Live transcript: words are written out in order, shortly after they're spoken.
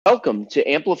Welcome to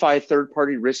Amplify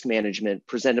Third-Party Risk Management,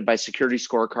 presented by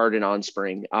SecurityScorecard and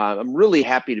Onspring. I'm really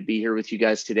happy to be here with you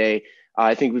guys today.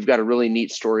 I think we've got a really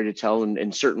neat story to tell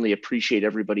and certainly appreciate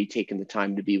everybody taking the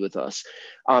time to be with us.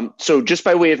 So just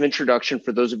by way of introduction,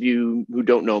 for those of you who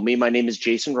don't know me, my name is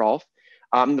Jason Rohlf.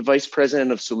 I'm the Vice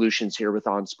President of Solutions here with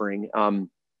Onspring.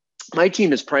 My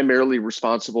team is primarily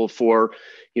responsible for,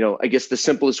 I guess the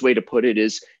simplest way to put it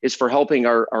is for helping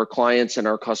our clients and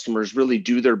our customers really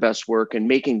do their best work and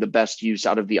making the best use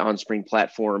out of the Onspring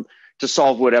platform to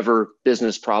solve whatever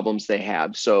business problems they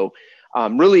have. So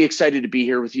I'm really excited to be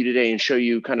here with you today and show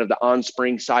you kind of the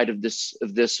Onspring side of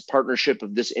this partnership,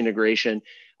 of this integration.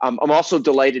 I'm also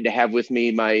delighted to have with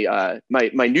me my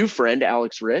new friend,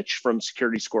 Alex Rich from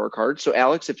SecurityScorecard. So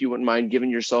Alex, if you wouldn't mind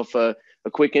giving yourself a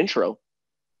quick intro.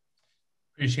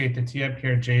 Appreciate the tee up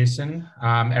here, Jason.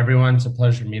 Everyone, it's a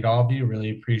pleasure to meet all of you.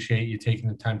 Really appreciate you taking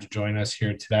the time to join us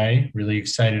here today. Really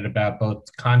excited about both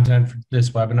the content for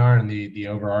this webinar and the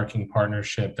overarching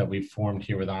partnership that we've formed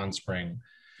here with Onspring.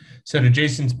 So to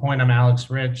Jason's point, I'm Alex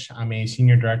Rich. I'm a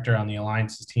senior director on the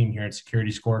alliances team here at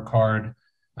SecurityScorecard.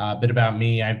 A bit about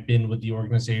me, I've been with the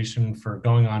organization for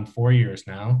going on 4 years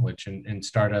now, which in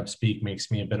startup speak makes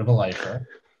me a bit of a lifer.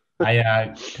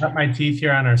 I cut my teeth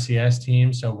here on our CS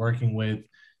team, so working with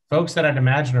folks that I'd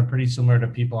imagine are pretty similar to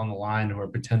people on the line who are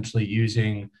potentially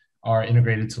using our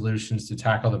integrated solutions to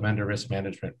tackle the vendor risk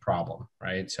management problem,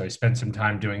 right? So I spent some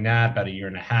time doing that, about 1.5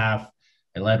 years.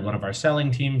 I led one of our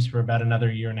selling teams for about another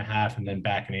 1.5 years, and then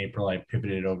back in April, I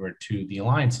pivoted over to the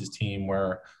alliances team,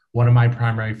 where one of my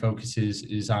primary focuses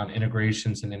is on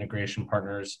integrations and integration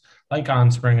partners like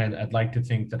Onspring. I'd like to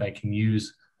think that I can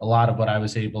use a lot of what I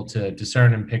was able to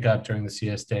discern and pick up during the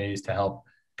CS days to help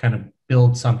kind of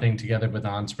build something together with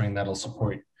Onspring that'll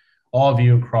support all of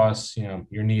you across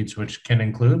your needs, which can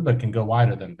include but can go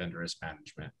wider than vendor risk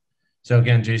management. So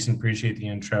again, Jason, appreciate the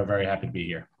intro. Very happy to be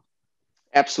here.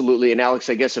 Absolutely. And Alex,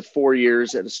 I guess if 4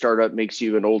 years at a startup makes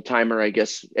you an old timer, I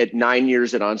guess at 9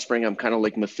 years at Onspring, I'm kind of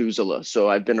like Methuselah. So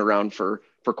I've been around for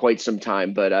quite some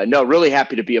time, but no, really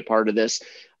happy to be a part of this.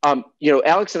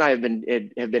 Alex and I have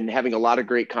been having a lot of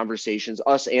great conversations,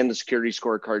 us and the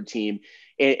SecurityScorecard team,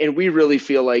 and we really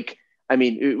feel like,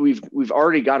 we've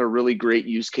already got a really great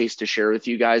use case to share with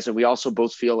you guys, and we also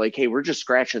both feel like, hey, we're just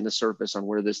scratching the surface on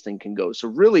where this thing can go. So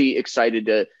really excited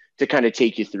to kind of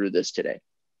take you through this today.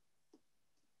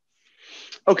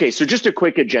 Okay, so just a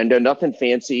quick agenda, nothing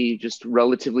fancy, just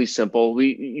relatively simple.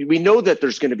 We know that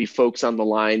there's going to be folks on the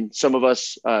line. Some of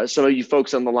you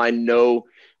folks on the line know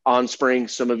Onspring.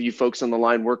 Some of you folks on the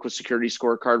line work with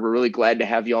SecurityScorecard. We're really glad to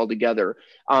have you all together.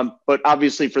 But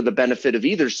obviously, for the benefit of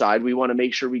either side, we want to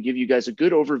make sure we give you guys a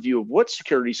good overview of what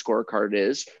SecurityScorecard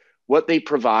is, what they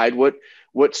provide,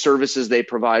 what services they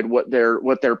provide, what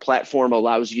their platform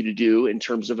allows you to do in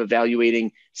terms of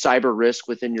evaluating cyber risk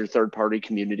within your third-party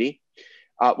community.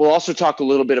 We'll also talk a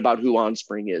little bit about who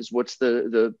Onspring is, what's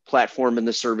the platform and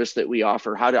the service that we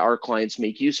offer, how do our clients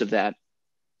make use of that.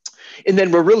 And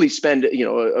then we'll really spend,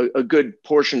 a good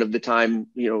portion of the time,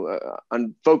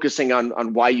 on focusing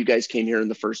on why you guys came here in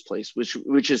the first place,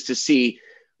 which is to see,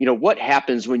 what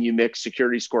happens when you mix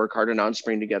SecurityScorecard and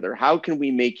Onspring together. How can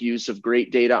we make use of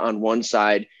great data on one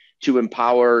side to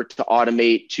empower, to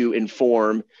automate, to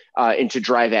inform, and to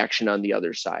drive action on the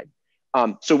other side?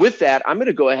 So with that, I'm going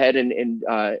to go ahead and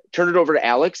turn it over to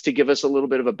Alex to give us a little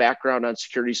bit of a background on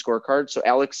SecurityScorecard. So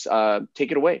Alex,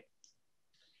 take it away.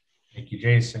 Thank you,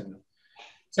 Jason.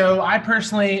 So I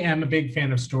personally am a big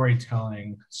fan of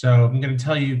storytelling. So I'm going to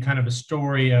tell you kind of a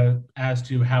story as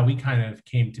to how we kind of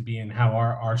came to be and how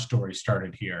our story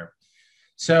started here.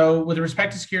 So with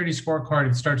respect to SecurityScorecard,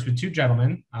 it starts with two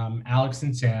gentlemen, Alex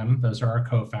and Sam. Those are our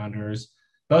co-founders.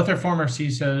 Both are former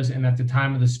CISOs, and at the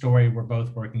time of the story, we're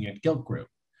both working at Gilt Group.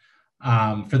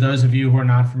 For those of you who are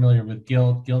not familiar with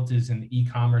Gilt, Gilt is an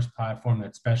e-commerce platform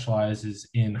that specializes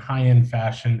in high-end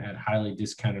fashion at highly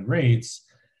discounted rates.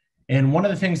 And one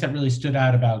of the things that really stood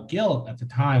out about Gilt at the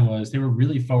time was they were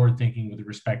really forward-thinking with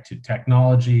respect to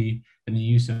technology and the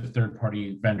use of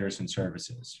third-party vendors and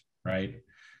services, right?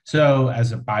 So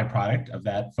as a byproduct of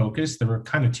that focus, there were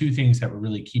kind of two things that were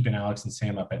really keeping Alex and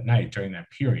Sam up at night during that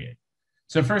period.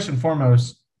 So first and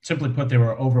foremost, simply put, they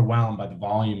were overwhelmed by the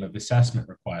volume of assessment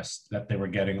requests that they were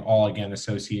getting, all again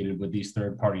associated with these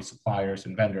third-party suppliers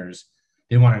and vendors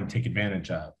they wanted to take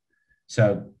advantage of.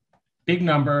 So big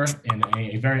number and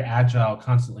a very agile,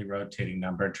 constantly rotating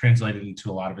number translated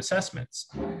into a lot of assessments.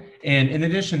 And in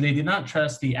addition, they did not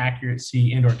trust the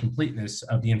accuracy and or completeness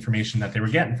of the information that they were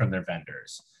getting from their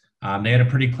vendors. They had a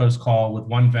pretty close call with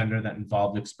one vendor that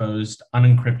involved exposed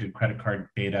unencrypted credit card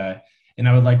data And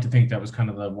I would like to think that was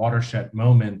kind of the watershed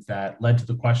moment that led to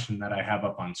the question that I have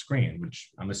up on screen,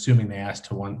 which I'm assuming they asked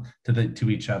to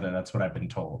each other. That's what I've been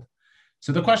told.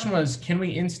 So the question was, can we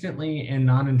instantly and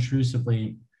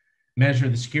non-intrusively measure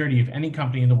the security of any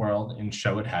company in the world and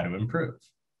show it how to improve?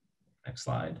 Next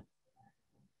slide.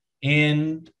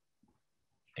 And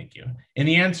thank you. And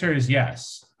the answer is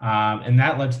yes. And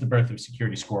that led to the birth of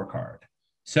SecurityScorecard.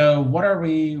 So what do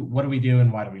we do,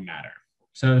 and why do we matter?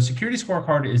 So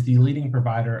SecurityScorecard is the leading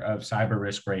provider of cyber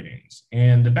risk ratings.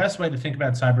 And the best way to think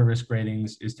about cyber risk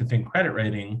ratings is to think credit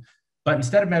rating, but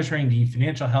instead of measuring the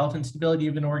financial health and stability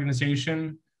of an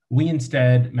organization, we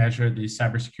instead measure the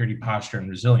cybersecurity posture and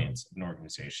resilience of an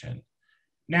organization.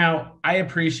 Now, I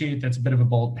appreciate that's a bit of a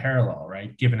bold parallel,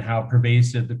 right? Given how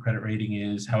pervasive the credit rating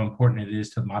is, how important it is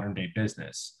to modern day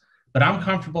business. But I'm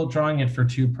comfortable drawing it for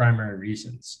two primary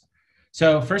reasons.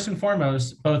 So first and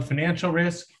foremost, both financial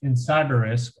risk and cyber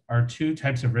risk are two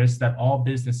types of risks that all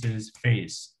businesses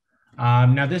face.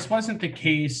 Now, this wasn't the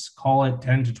case, call it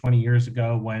 10 to 20 years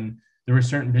ago, when there were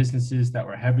certain businesses that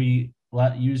were heavy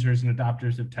users and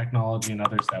adopters of technology and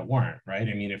others that weren't, right?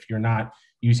 I mean, if you're not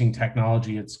using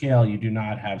technology at scale, you do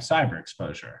not have cyber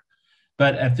exposure.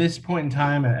 But at this point in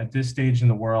time, at this stage in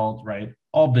the world, right,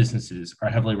 all businesses are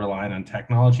heavily reliant on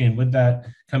technology. And with that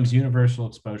comes universal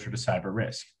exposure to cyber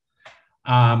risk.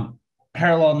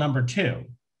 Parallel number two,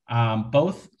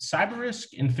 both cyber risk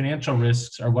and financial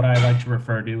risks are what I like to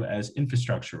refer to as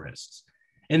infrastructure risks,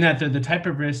 in that they're the type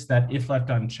of risks that, if left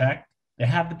unchecked, they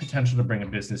have the potential to bring a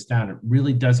business down. It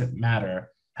really doesn't matter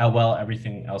how well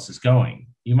everything else is going.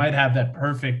 You might have that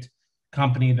perfect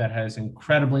company that has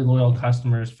incredibly loyal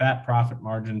customers, fat profit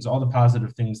margins, all the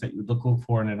positive things that you look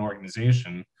for in an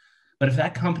organization. But if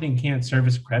that company can't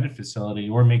service a credit facility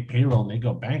or make payroll and they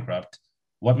go bankrupt,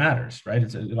 what matters, right?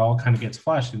 It all kind of gets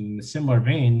flushed. And in a similar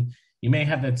vein, you may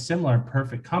have that similar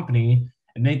perfect company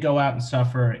and they go out and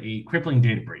suffer a crippling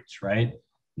data breach, right?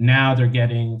 Now they're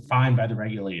getting fined by the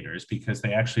regulators because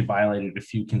they actually violated a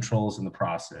few controls in the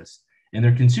process. And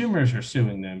their consumers are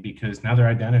suing them because now their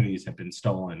identities have been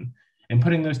stolen. And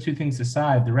putting those two things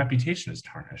aside, the reputation is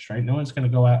tarnished, right? No one's going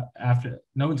to go out after,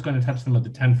 no one's going to touch them with a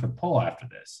 10-foot pole after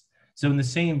this. So in the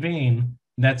same vein,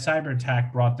 that cyber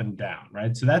attack brought them down,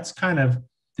 right? So that's kind of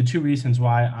the two reasons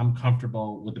why I'm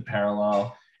comfortable with the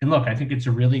parallel. And look, I think it's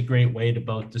a really great way to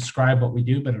both describe what we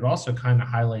do, but it also kind of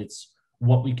highlights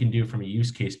what we can do from a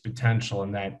use case potential,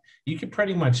 and that you can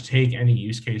pretty much take any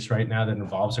use case right now that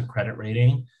involves a credit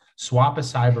rating, swap a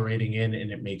cyber rating in, and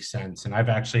it makes sense. And I've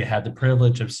actually had the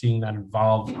privilege of seeing that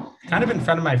evolve kind of in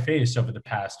front of my face over the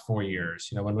past 4 years.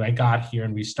 You know, when I got here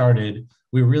and we started,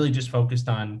 we were really just focused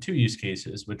on two use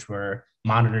cases, which were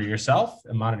monitor yourself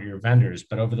and monitor your vendors.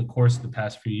 But over the course of the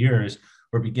past few years,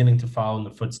 we're beginning to follow in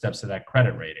the footsteps of that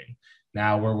credit rating.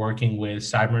 Now we're working with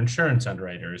cyber insurance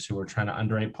underwriters who are trying to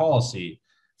underwrite policy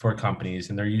for companies,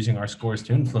 and they're using our scores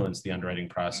to influence the underwriting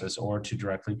process or to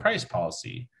directly price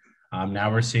policy.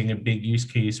 Now we're seeing a big use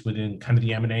case within kind of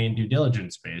the M&A and due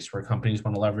diligence space, where companies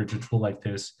want to leverage a tool like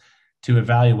this to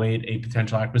evaluate a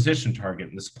potential acquisition target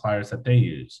and the suppliers that they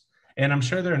use. And I'm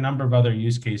sure there are a number of other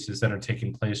use cases that are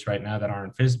taking place right now that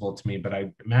aren't visible to me, but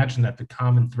I imagine that the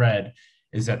common thread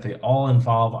is that they all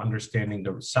involve understanding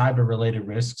the cyber-related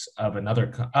risks of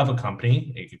a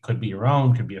company. It could be your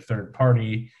own, could be a third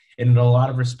party. And in a lot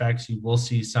of respects, you will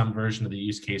see some version of the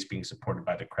use case being supported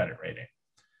by the credit rating.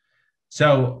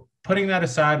 So putting that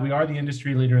aside, we are the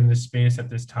industry leader in this space at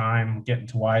this time. We'll get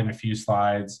into why in a few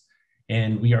slides.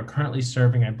 And we are currently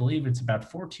serving, I believe it's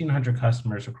about 1,400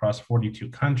 customers across 42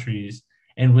 countries.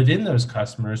 And within those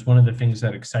customers, one of the things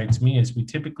that excites me is we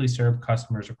typically serve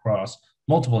customers across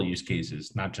multiple use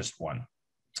cases, not just one.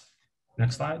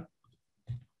 Next slide.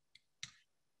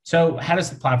 So how does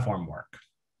the platform work?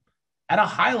 At a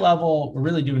high level, we're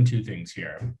really doing two things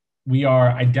here. We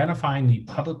are identifying the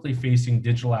publicly facing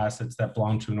digital assets that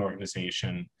belong to an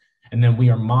organization, and then we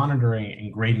are monitoring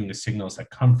and grading the signals that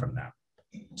come from them.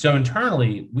 So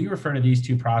internally, we refer to these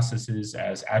two processes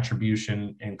as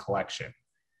attribution and collection.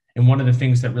 And one of the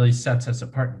things that really sets us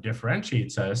apart and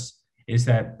differentiates us is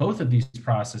that both of these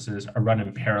processes are run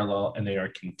in parallel and they are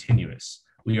continuous.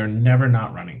 We are never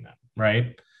not running them,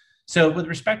 right? So with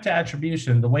respect to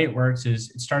attribution, the way it works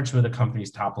is it starts with a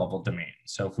company's top level domain.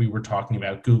 So if we were talking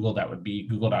about Google, that would be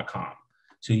google.com.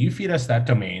 So you feed us that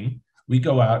domain, we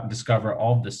go out and discover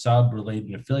all of the sub-related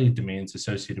and affiliate domains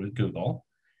associated with Google.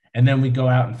 And then we go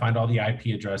out and find all the IP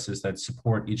addresses that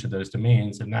support each of those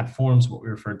domains. And that forms what we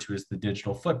refer to as the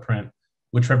digital footprint,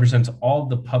 which represents all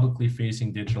the publicly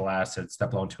facing digital assets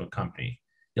that belong to a company.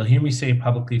 You'll hear me say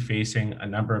publicly facing a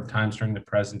number of times during the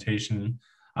presentation.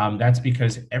 That's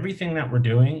because everything that we're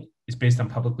doing is based on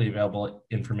publicly available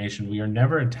information. We are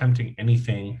never attempting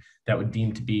anything that would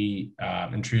deem to be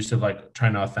intrusive, like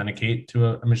trying to authenticate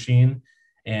to a machine.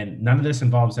 And none of this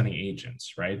involves any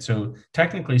agents, right? So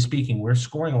technically speaking, we're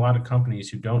scoring a lot of companies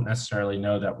who don't necessarily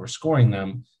know that we're scoring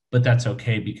them, but that's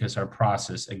okay because our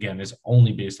process, again, is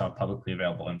only based on publicly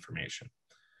available information.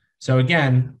 So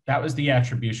again, that was the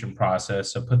attribution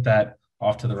process. So put that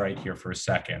off to the right here for a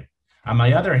second. On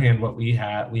my other hand, what we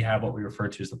have what we refer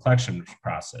to as the collection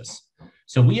process.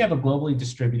 So we have a globally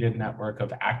distributed network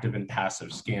of active and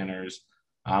passive scanners.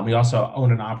 We also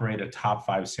own and operate a top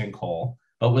 5 sinkhole.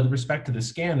 But with respect to the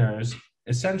scanners,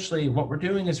 essentially what we're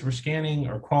doing is we're scanning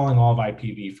or crawling all of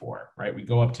IPv4, right? We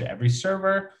go up to every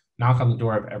server, knock on the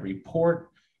door of every port.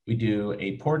 We do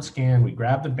a port scan, we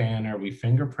grab the banner, we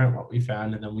fingerprint what we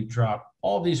found, and then we drop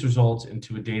all these results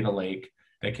into a data lake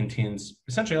that contains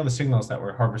essentially all the signals that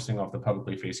we're harvesting off the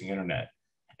publicly facing internet.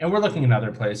 And we're looking in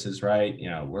other places, right?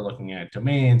 We're looking at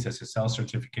domains, SSL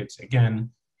certificates. Again,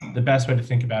 the best way to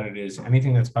think about it is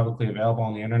anything that's publicly available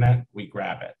on the internet, we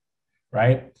grab it,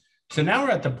 right? So now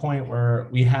we're at the point where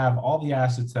we have all the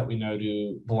assets that we know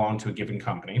to belong to a given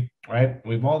company, right?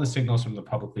 We have all the signals from the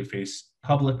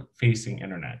public-facing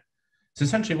internet. So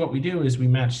essentially what we do is we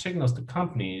match signals to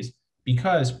companies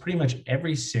because pretty much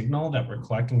every signal that we're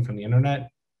collecting from the internet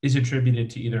is attributed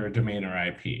to either a domain or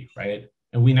IP, right?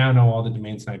 And we now know all the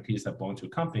domains and IPs that belong to a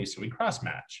company, so we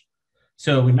cross-match.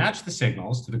 So we match the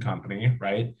signals to the company,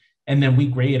 right? And then we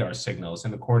grade our signals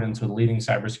in accordance with leading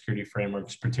cybersecurity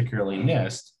frameworks, particularly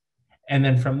NIST. And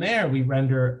then from there, we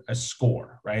render a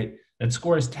score, right? That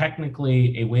score is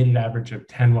technically a weighted average of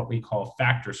 10, what we call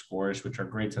factor scores, which are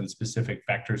grades on specific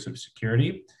vectors of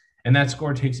security. And that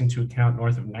score takes into account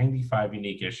north of 95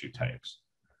 unique issue types,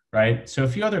 right? So a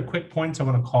few other quick points I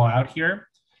want to call out here.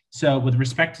 So with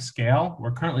respect to scale,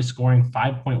 we're currently scoring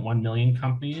 5.1 million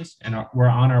companies, and we're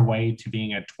on our way to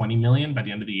being at 20 million by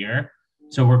the end of the year.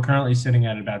 So we're currently sitting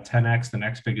at about 10x the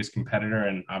next biggest competitor.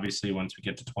 And obviously once we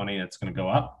get to 20, it's going to go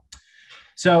up.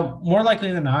 So more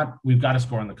likely than not, we've got a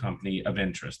score on the company of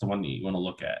interest, the one that you want to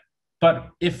look at. But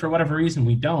if for whatever reason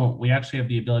we don't, we actually have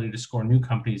the ability to score new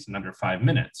companies in under 5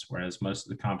 minutes, whereas most of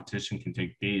the competition can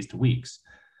take days to weeks.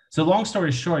 So long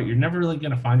story short, you're never really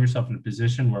going to find yourself in a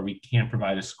position where we can't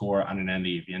provide a score on an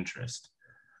entity of interest.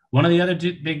 One of the other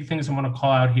big things I want to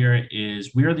call out here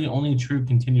is we are the only true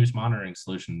continuous monitoring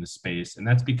solution in this space, and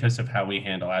that's because of how we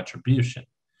handle attribution.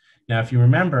 Now, if you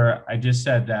remember, I just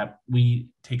said that we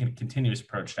take a continuous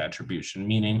approach to attribution,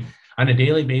 meaning on a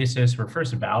daily basis, we're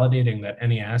first validating that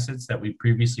any assets that we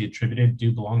previously attributed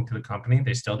do belong to the company.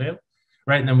 They still do,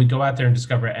 right? And then we go out there and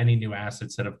discover any new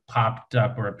assets that have popped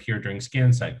up or appeared during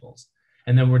scan cycles.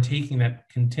 And then we're taking that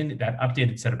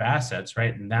updated set of assets,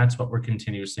 right? And that's what we're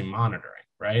continuously monitoring,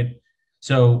 right?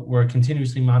 So we're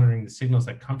continuously monitoring the signals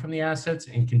that come from the assets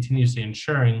and continuously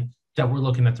ensuring that we're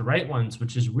looking at the right ones,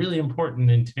 which is really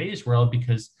important in today's world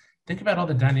because think about all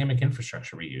the dynamic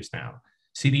infrastructure we use now.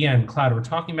 CDN, cloud, we're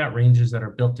talking about ranges that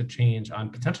are built to change on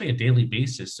potentially a daily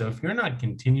basis. So if you're not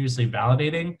continuously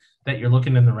validating that you're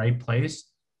looking in the right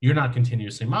place, you're not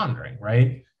continuously monitoring,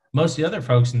 right? Most of the other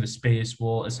folks in the space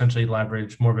will essentially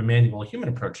leverage more of a manual human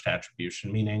approach to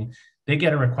attribution, meaning they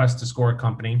get a request to score a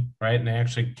company, right? And they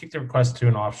actually kick the request to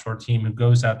an offshore team who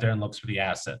goes out there and looks for the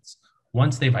assets.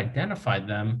 Once they've identified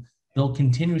them, they'll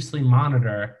continuously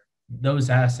monitor those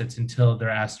assets until they're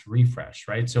asked to refresh,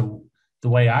 right? So the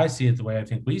way I see it, the way I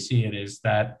think we see it is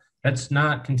that that's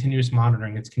not continuous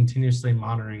monitoring. It's continuously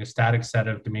monitoring a static set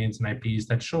of domains and IPs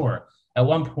that sure, at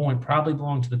one point probably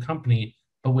belong to the company,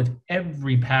 but with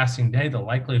every passing day, the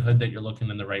likelihood that you're looking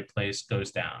in the right place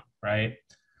goes down, right?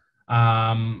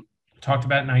 Talked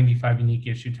about 95 unique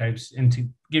issue types. And to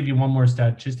give you one more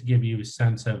stat, just to give you a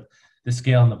sense of the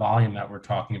scale and the volume that we're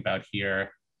talking about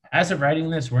here, as of writing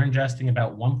this, we're ingesting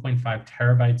about 1.5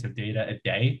 terabytes of data a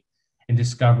day and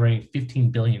discovering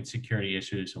 15 billion security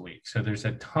issues a week. So there's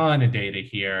a ton of data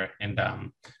here. And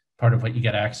part of what you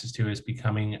get access to is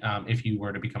becoming, if you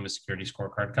were to become a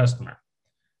SecurityScorecard customer.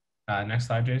 Next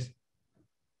slide, Jace.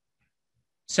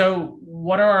 So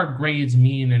what do our grades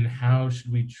mean and how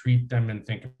should we treat them and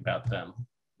think about them?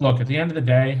 Look, at the end of the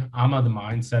day, I'm of the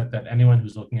mindset that anyone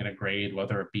who's looking at a grade,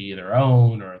 whether it be their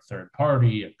own or a third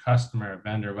party, a customer, a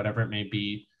vendor, whatever it may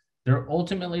be, they're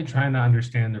ultimately trying to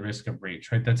understand the risk of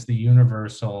breach, right? That's the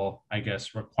universal, I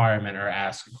guess, requirement or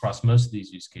ask across most of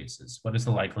these use cases. What is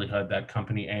the likelihood that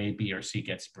company A, B, or C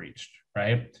gets breached,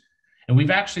 right? And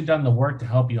we've actually done the work to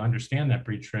help you understand that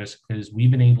breach risk because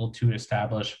we've been able to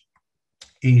establish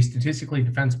a statistically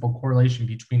defensible correlation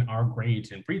between our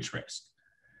grades and breach risk.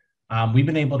 We've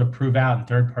been able to prove out, and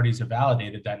third parties have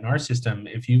validated that in our system,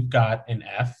 if you've got an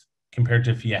F compared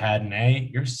to if you had an A,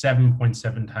 you're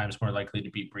 7.7 times more likely to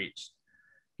be breached.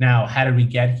 Now, how did we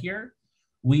get here?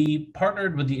 We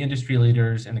partnered with the industry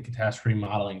leaders in the catastrophe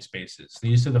modeling spaces.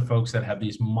 These are the folks that have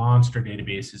these monster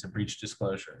databases of breach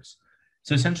disclosures.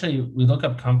 So essentially, we look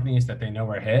up companies that they know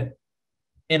were hit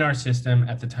in our system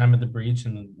at the time of the breach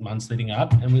and the months leading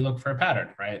up, and we look for a pattern,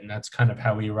 right? And that's kind of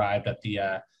how we arrived at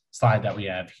the slide that we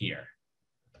have here.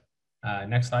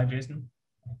 Next slide, Jason.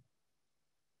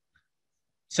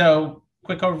 So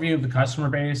quick overview of the customer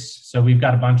base. So we've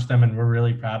got a bunch of them, and we're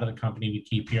really proud of the company we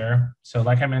keep here. So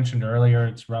like I mentioned earlier,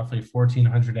 it's roughly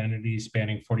 1,400 entities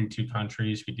spanning 42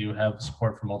 countries. We do have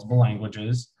support for multiple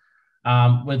languages.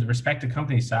 With respect to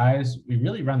company size, we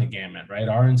really run the gamut, right?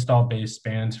 Our install base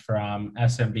spans from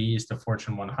SMBs to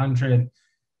Fortune 100.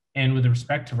 And with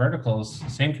respect to verticals,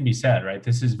 same can be said, right?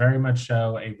 This is very much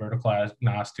so a vertical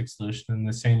agnostic solution in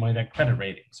the same way that credit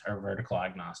ratings are vertical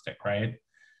agnostic, right?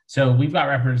 So we've got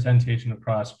representation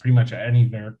across pretty much any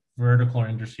vertical or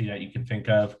industry that you can think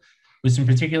of, with some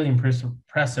particularly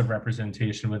impressive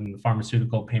representation within the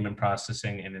pharmaceutical, payment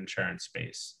processing, and insurance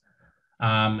space.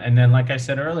 And then, like I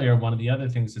said earlier, one of the other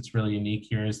things that's really unique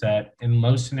here is that in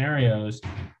most scenarios,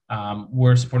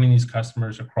 we're supporting these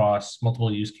customers across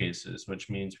multiple use cases, which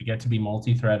means we get to be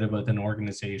multi-threaded with an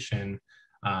organization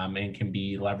and can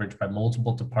be leveraged by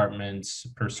multiple departments,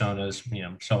 personas,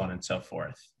 so on and so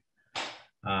forth.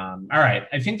 All right,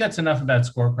 I think that's enough about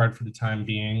Scorecard for the time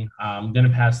being. I'm going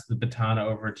to pass the baton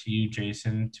over to you,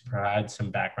 Jason, to provide some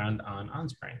background on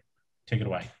Onspring. Take it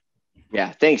away.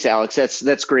 Yeah, thanks, Alex.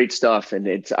 That's great stuff, and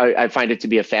I find it to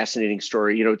be a fascinating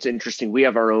story. It's interesting. We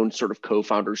have our own sort of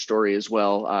co-founder story as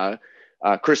well.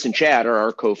 Chris and Chad are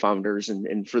our co-founders,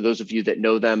 and for those of you that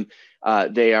know them,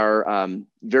 they are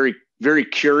very, very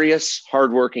curious,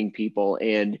 hardworking people.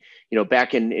 And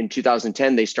back in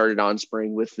 2010, they started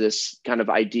Onspring with this kind of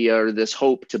idea or this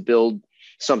hope to build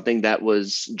something that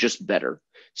was just better.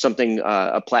 Something,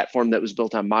 a platform that was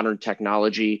built on modern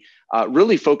technology,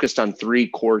 really focused on three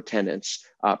core tenets.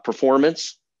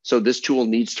 Performance. So this tool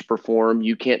needs to perform.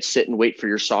 You can't sit and wait for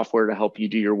your software to help you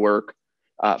do your work.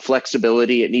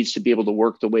 Flexibility. It needs to be able to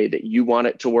work the way that you want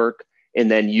it to work. And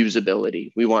then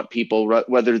usability. We want people,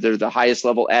 whether they're the highest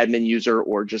level admin user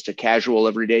or just a casual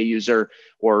everyday user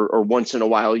or once in a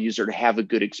while user, to have a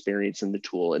good experience in the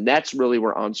tool. And that's really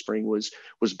where Onspring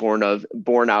was born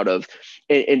out of.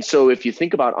 And so if you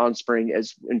think about Onspring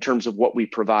as in terms of what we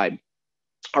provide,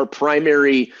 our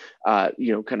primary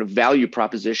kind of value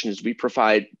proposition is we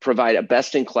provide a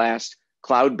best-in-class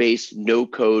cloud-based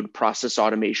no-code process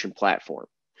automation platform.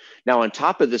 Now, on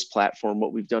top of this platform,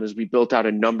 what we've done is we built out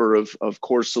a number of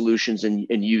core solutions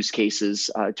and use cases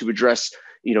to address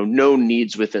known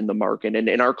needs within the market.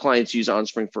 And our clients use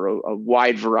Onspring for a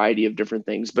wide variety of different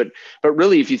things. But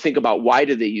really, if you think about why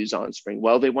do they use Onspring?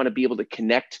 Well, they want to be able to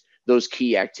connect those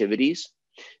key activities.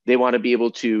 They want to be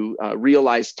able to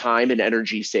realize time and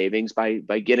energy savings by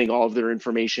getting all of their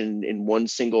information in one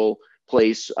single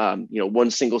place,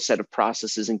 one single set of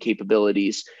processes and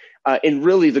capabilities. And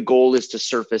really, the goal is to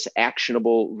surface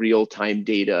actionable real-time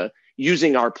data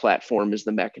using our platform as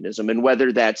the mechanism. And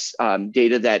whether that's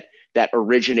data that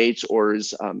originates or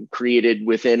is created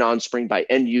within Onspring by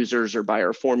end users or by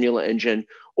our formula engine,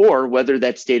 or whether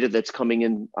that's data that's coming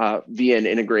in via an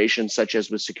integration such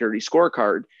as with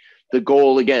SecurityScorecard, the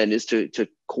goal, again, is to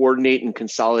coordinate and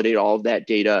consolidate all of that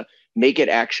data, make it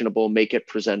actionable, make it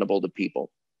presentable to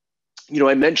people.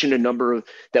 I mentioned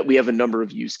that we have a number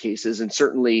of use cases, and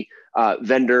certainly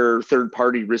vendor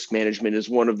third-party risk management is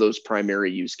one of those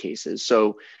primary use cases.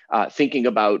 So thinking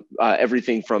about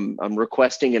everything from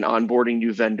requesting and onboarding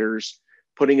new vendors,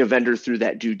 putting a vendor through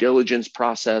that due diligence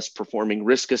process, performing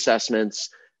risk assessments,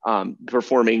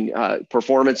 performing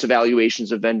performance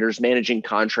evaluations of vendors, managing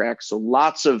contracts. So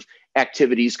lots of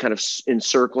activities kind of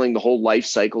encircling the whole life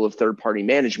cycle of third-party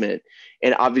management.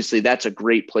 And obviously, that's a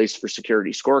great place for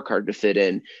SecurityScorecard to fit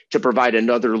in, to provide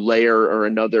another layer or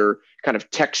another kind of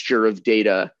texture of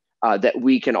data that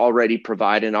we can already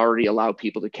provide and already allow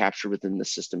people to capture within the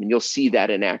system. And you'll see that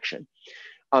in action.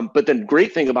 But the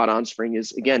great thing about Onspring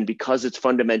is, again, because it's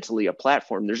fundamentally a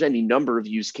platform, there's any number of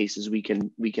use cases we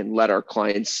can let our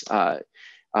clients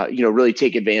really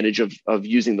take advantage of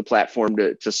using the platform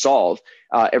to solve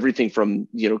everything from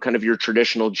kind of your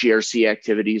traditional GRC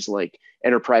activities like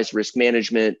enterprise risk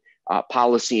management,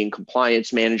 policy and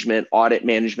compliance management, audit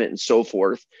management, and so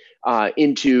forth,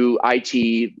 into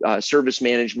IT, service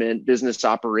management, business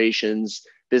operations,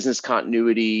 business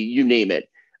continuity, you name it.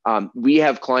 We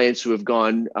have clients who have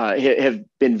gone, have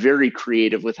been very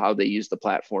creative with how they use the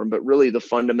platform, but really the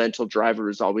fundamental driver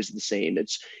is always the same.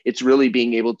 It's really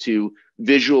being able to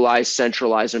visualize,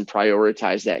 centralize, and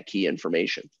prioritize that key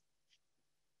information.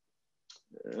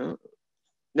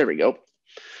 There we go.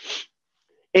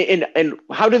 And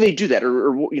how do they do that,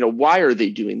 or why are they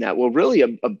doing that? Well, really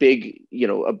a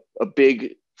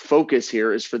big focus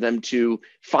here is for them to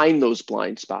find those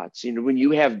blind spots. When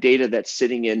you have data that's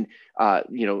sitting in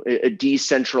a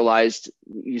decentralized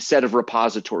set of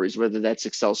repositories, whether that's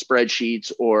Excel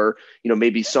spreadsheets or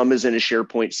maybe some is in a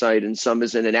SharePoint site and some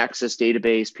is in an Access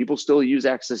database. People still use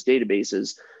Access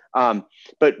databases.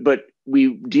 But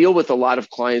we deal with a lot of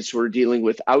clients who are dealing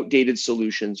with outdated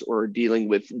solutions or dealing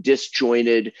with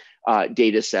disjointed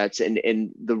data sets.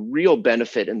 And the real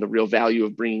benefit and the real value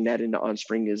of bringing that into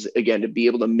Onspring is, again, to be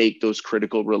able to make those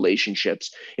critical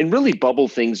relationships and really bubble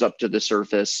things up to the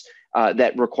surface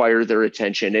that require their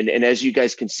attention. And as you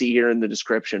guys can see here in the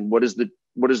description, what is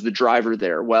the driver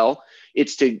there? Well,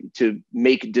 it's to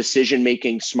make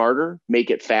decision-making smarter, make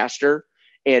it faster,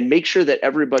 and make sure that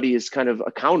everybody is kind of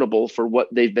accountable for what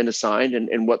they've been assigned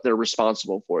and what they're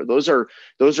responsible for. Those are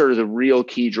the real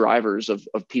key drivers of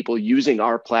people using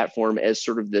our platform as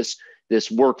sort of this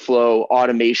workflow,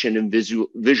 automation, and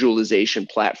visualization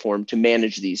platform to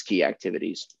manage these key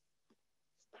activities.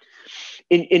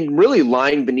 In really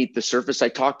lying beneath the surface, I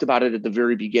talked about it at the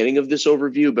very beginning of this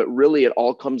overview, but really it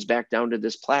all comes back down to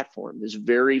this platform, this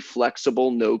very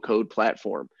flexible no-code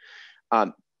platform.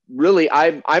 Really,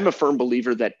 I'm a firm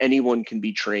believer that anyone can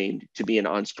be trained to be an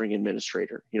Onspring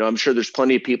administrator. I'm sure there's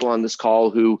plenty of people on this call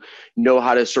who know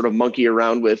how to sort of monkey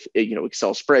around with,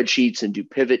 Excel spreadsheets and do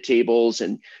pivot tables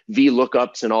and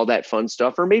VLOOKUPs and all that fun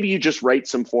stuff. Or maybe you just write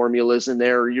some formulas in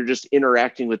there, or you're just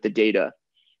interacting with the data.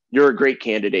 You're a great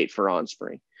candidate for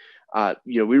Onspring.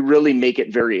 We really make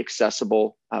it very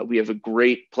accessible. We have a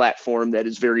great platform that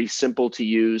is very simple to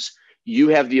use. You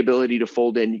have the ability to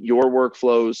fold in your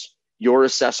workflows, your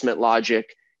assessment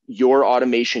logic, your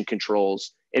automation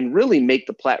controls, and really make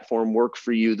the platform work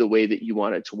for you the way that you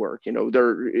want it to work.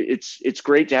 It's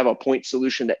great to have a point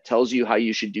solution that tells you how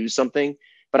you should do something,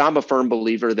 but I'm a firm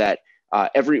believer that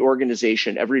every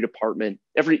organization, every department,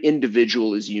 every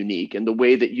individual is unique, and the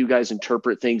way that you guys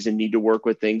interpret things and need to work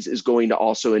with things is going to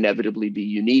also inevitably be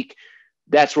unique.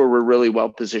 That's where we're really well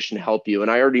positioned to help you.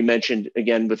 And I already mentioned,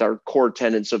 again, with our core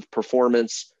tenets of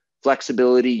performance,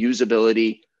 flexibility,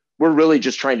 usability, we're really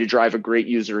just trying to drive a great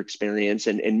user experience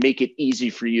and make it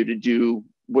easy for you to do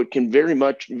what can very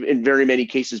much, in very many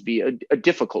cases, be a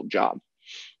difficult job.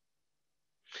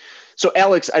 So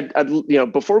Alex,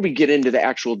 before we get into the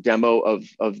actual demo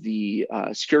of the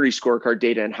security scorecard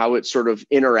data and how it sort of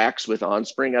interacts with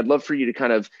Onspring, I'd love for you to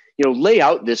kind of lay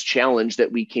out this challenge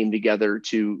that we came together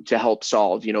to help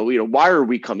solve. Why are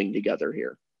we coming together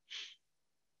here?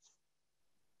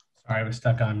 Sorry, I was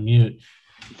stuck on mute.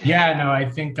 Yeah, no, I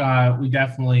think we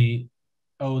definitely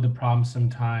owe the problem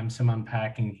some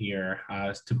unpacking here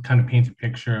to kind of paint a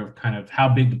picture of kind of how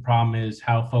big the problem is,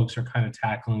 how folks are kind of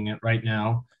tackling it right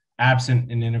now,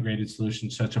 absent an integrated solution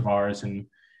such as ours, and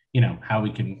how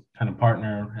we can kind of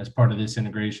partner as part of this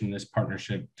integration, this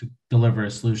partnership to deliver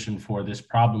a solution for this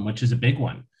problem, which is a big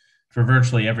one for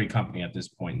virtually every company at this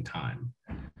point in time.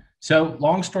 So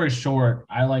long story short,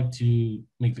 I like to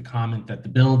make the comment that the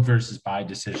build versus buy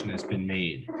decision has been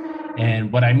made.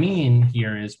 And what I mean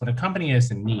here is when a company has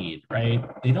a need, right,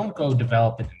 they don't go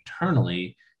develop it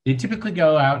internally. They typically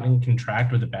go out and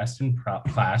contract with a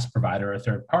best-in-class provider or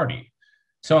third party.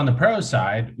 So on the pro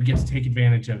side, we get to take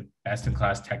advantage of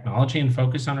best-in-class technology and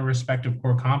focus on our respective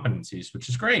core competencies, which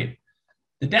is great.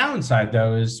 The downside,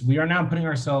 though, is we are now putting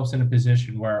ourselves in a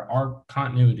position where our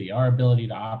continuity, our ability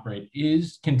to operate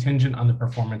is contingent on the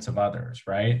performance of others,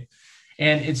 right?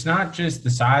 And it's not just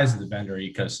the size of the vendor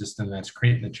ecosystem that's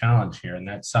creating the challenge here. And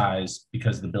that size,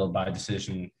 because of the build buy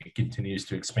decision, it continues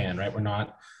to expand, right? We're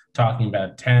not talking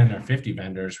about 10 or 50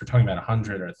 vendors. We're talking about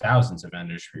 100 or thousands of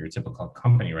vendors for your typical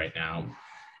company right now.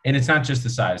 And it's not just the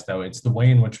size, though. It's the way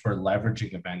in which we're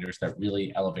leveraging the vendors that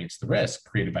really elevates the risk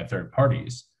created by third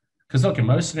parties. Because look, in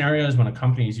most scenarios, when a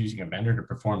company is using a vendor to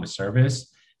perform a service,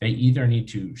 they either need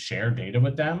to share data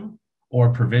with them or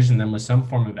provision them with some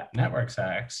form of network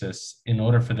access in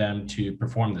order for them to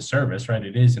perform the service, right?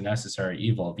 It is a necessary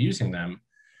evil of using them.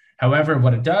 However,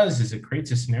 what it does is it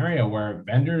creates a scenario where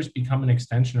vendors become an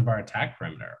extension of our attack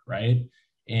perimeter, right?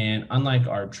 And unlike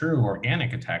our true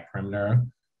organic attack perimeter,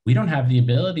 we don't have the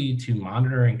ability to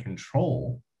monitor and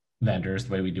control vendors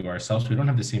the way we do ourselves. We don't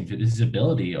have the same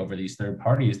visibility over these third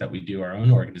parties that we do our own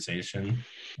organization.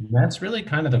 And that's really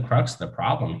kind of the crux of the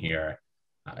problem here.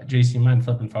 JC, you mind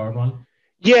flipping forward one?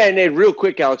 Yeah, and then real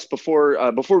quick, Alex, before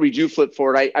we do flip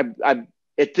forward, I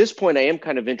at this point I am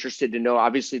kind of interested to know.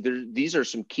 Obviously, these are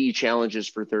some key challenges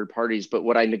for third parties, but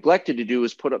what I neglected to do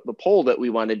is put up the poll that we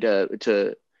wanted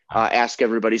to ask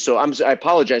everybody. So I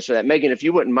apologize for that, Megan. If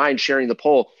you wouldn't mind sharing the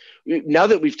poll. Now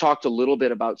that we've talked a little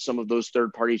bit about some of those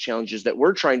third party challenges that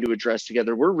we're trying to address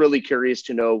together, we're really curious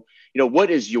to know, what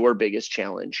is your biggest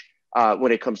challenge?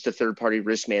 When it comes to third-party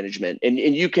risk management. And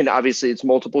you can, obviously, it's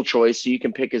multiple choice, so you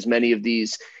can pick as many of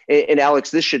these. And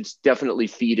Alex, this should definitely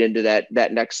feed into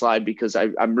that next slide, because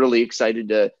I'm really excited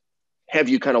to have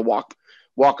you kind of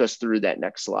walk us through that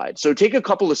next slide. So take a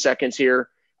couple of seconds here,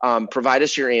 provide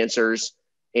us your answers.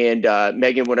 And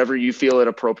Megan, whenever you feel it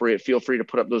appropriate, feel free to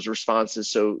put up those responses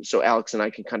so Alex and I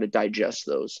can kind of digest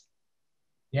those.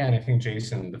 Yeah, and I think,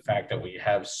 Jason, the fact that we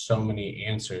have so many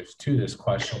answers to this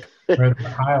question further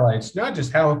highlights not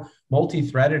just how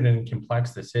multi-threaded and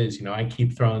complex this is. I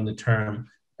keep throwing the term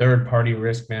third-party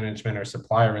risk management or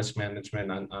supplier risk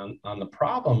management on the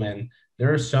problem, and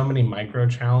there are so many micro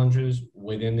challenges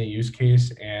within the use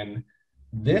case, and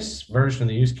this version of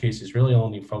the use case is really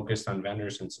only focused on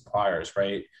vendors and suppliers,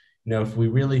 right? If we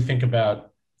really think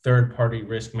about third-party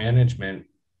risk management,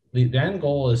 the end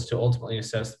goal is to ultimately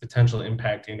assess the potential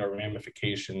impact and or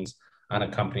ramifications on a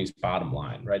company's bottom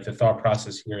line, right? The thought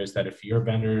process here is that if your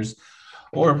vendors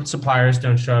or suppliers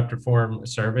don't show up to perform a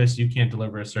service, you can't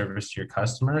deliver a service to your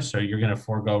customer, so you're going to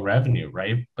forego revenue,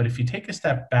 right? But if you take a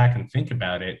step back and think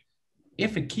about it,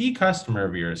 if a key customer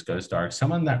of yours goes dark,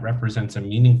 someone that represents a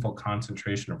meaningful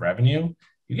concentration of revenue,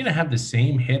 you're going to have the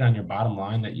same hit on your bottom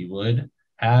line that you would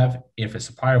have if a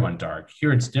supplier went dark.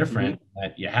 Here it's different,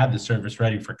 that you had the service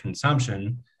ready for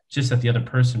consumption, just that the other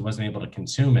person wasn't able to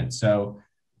consume it. So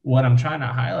what I'm trying to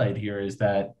highlight here is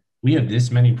that we have this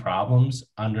many problems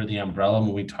under the umbrella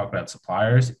when we talk about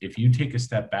suppliers. If you take a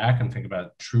step back and think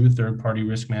about true third-party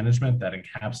risk management that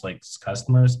encapsulates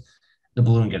customers, the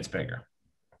balloon gets bigger.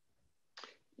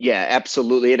 Yeah,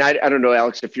 absolutely. And I don't know,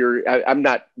 Alex, if I'm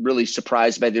not really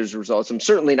surprised by those results. I'm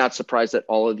certainly not surprised that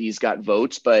all of these got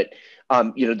votes, but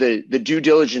the due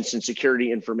diligence and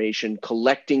security information,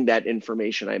 collecting that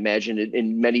information, I imagine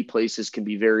in many places can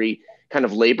be very kind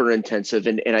of labor intensive.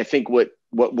 And I think what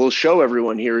we'll show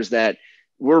everyone here is that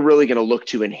we're really going to look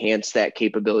to enhance that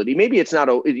capability. Maybe it's not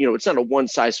a one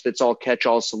size fits all catch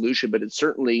all solution, but it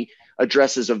certainly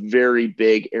addresses a very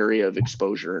big area of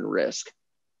exposure and risk.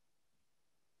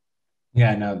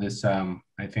 Yeah, no, this,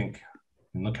 I think,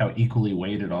 look how equally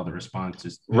weighted all the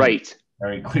responses. Right.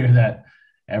 Very clear that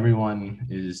everyone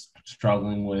is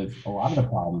struggling with a lot of the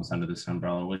problems under this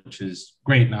umbrella, which is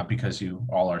great, not because you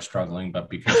all are struggling, but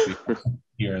because we have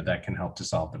here that can help to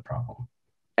solve the problem.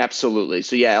 Absolutely.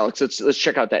 So yeah, Alex, let's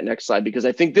check out that next slide, because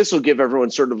I think this will give everyone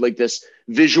sort of like this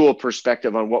visual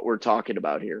perspective on what we're talking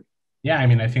about here. Yeah, I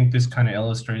mean, I think this kind of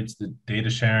illustrates the data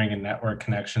sharing and network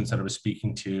connections that I was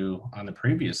speaking to on the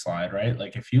previous slide, right?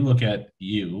 Like if you look at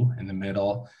you in the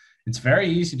middle, it's very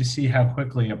easy to see how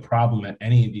quickly a problem at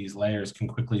any of these layers can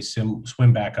quickly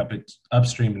swim back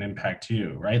upstream and impact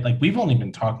you, right? Like we've only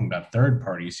been talking about third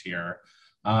parties here.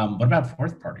 What about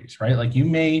fourth parties, right? Like you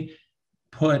may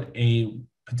put a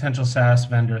potential SaaS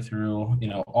vendor through,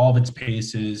 all of its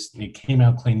paces. It came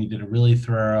out clean. You did a really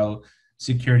thorough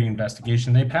security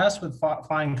investigation. They passed with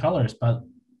flying colors, but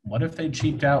what if they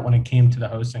cheaped out when it came to the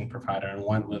hosting provider and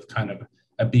went with kind of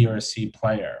a B or a C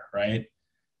player, right?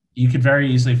 You could very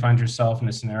easily find yourself in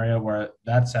a scenario where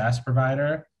that SaaS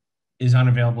provider is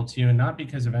unavailable to you, and not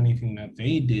because of anything that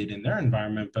they did in their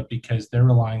environment, but because they're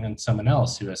relying on someone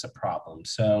else who has a problem.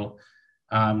 So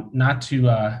not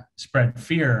to spread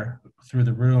fear through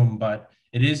the room, but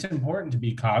it is important to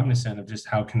be cognizant of just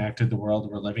how connected the world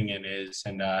we're living in is,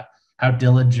 and how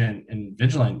diligent and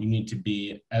vigilant you need to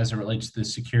be as it relates to the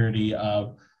security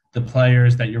of the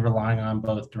players that you're relying on,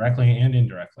 both directly and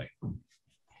indirectly.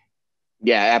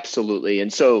 Yeah, absolutely.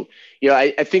 And so,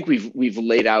 I think we've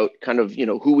laid out kind of,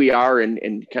 who we are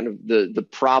and kind of the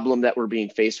problem that we're being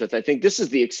faced with. I think this is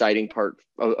the exciting part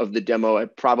of the demo,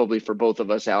 probably for both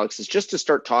of us, Alex, is just to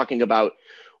start talking about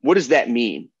what does that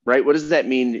mean, right? What does that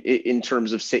mean in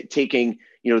terms of taking,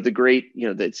 the great,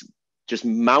 that's just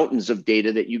mountains of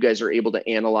data that you guys are able to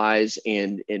analyze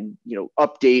and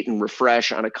update and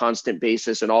refresh on a constant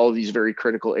basis in all of these very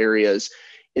critical areas.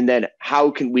 And then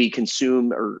how can we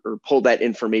consume or pull that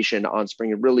information on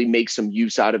Onspring and really make some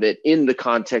use out of it in the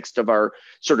context of our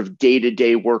sort of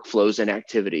day-to-day workflows and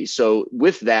activities. So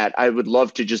with that, I would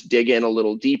love to just dig in a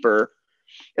little deeper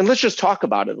and let's just talk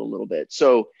about it a little bit.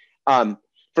 So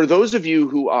for those of you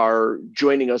who are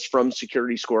joining us from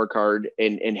SecurityScorecard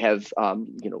and have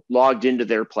logged into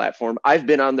their platform, I've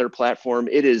been on their platform.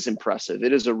 It is impressive.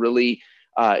 It is a really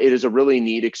It is a really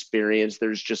neat experience.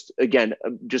 There's just, again,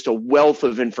 just a wealth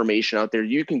of information out there.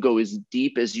 You can go as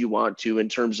deep as you want to in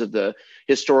terms of the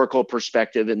historical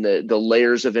perspective and the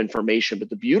layers of information. But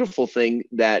the beautiful thing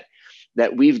that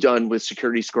we've done with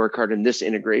Security Scorecard and this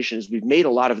integration is we've made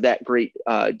a lot of that great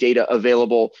data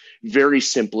available very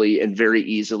simply and very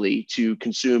easily to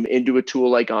consume into a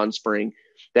tool like Onspring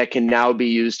that can now be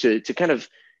used to kind of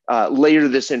layer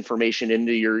this information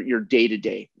into your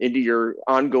day-to-day, into your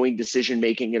ongoing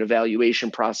decision-making and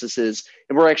evaluation processes.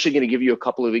 And we're actually going to give you a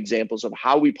couple of examples of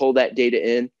how we pull that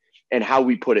data in and how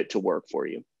we put it to work for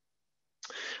you.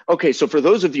 Okay, so for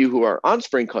those of you who are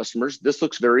Onspring customers, this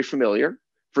looks very familiar.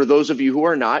 For those of you who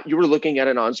are not, you were looking at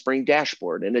an Onspring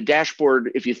dashboard. And a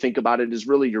dashboard, if you think about it, is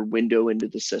really your window into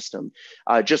the system,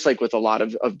 just like with a lot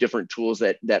of different tools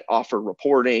that offer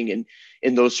reporting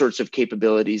and those sorts of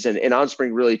capabilities. And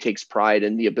Onspring really takes pride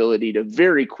in the ability to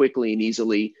very quickly and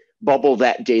easily bubble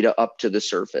that data up to the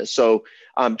surface. So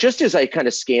just as I kind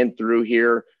of scan through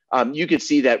here, you can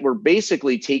see that we're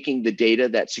basically taking the data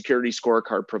that Security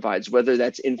Scorecard provides, whether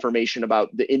that's information about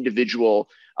the individual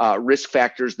risk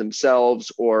factors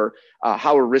themselves, or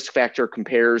how a risk factor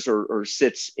compares or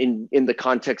sits in the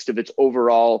context of its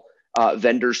overall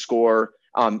vendor score.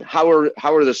 How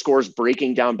are the scores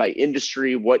breaking down by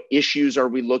industry? What issues are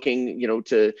we looking,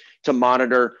 to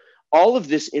monitor? All of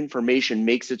this information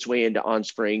makes its way into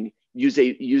Onspring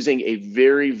using a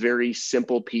very, very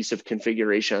simple piece of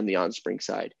configuration on the Onspring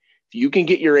side. If you can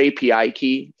get your API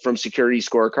key from Security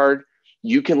Scorecard,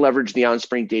 you can leverage the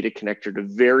Onspring data connector to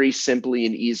very simply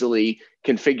and easily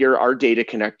configure our data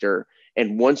connector.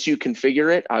 And once you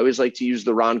configure it, I always like to use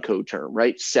the Ronco term,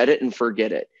 right? Set it and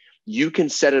forget it. You can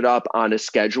set it up on a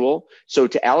schedule. So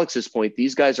to Alex's point,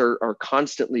 these guys are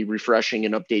constantly refreshing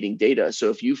and updating data. So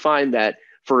if you find that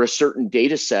for a certain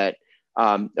data set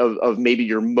of maybe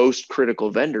your most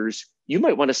critical vendors, you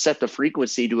might want to set the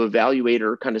frequency to evaluate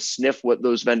or kind of sniff what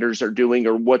those vendors are doing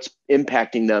or what's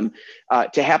impacting them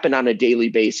to happen on a daily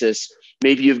basis.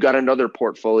 Maybe you've got another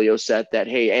portfolio set that,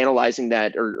 hey, analyzing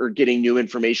that or getting new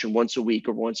information once a week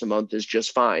or once a month is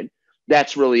just fine.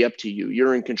 That's really up to you.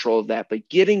 You're in control of that. But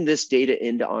getting this data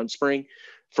into Onspring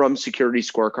from Security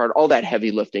Scorecard, all that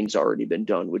heavy lifting's already been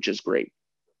done, which is great.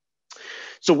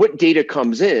 So what data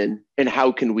comes in and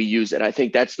how can we use it? I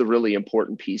think that's the really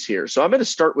important piece here. So I'm going to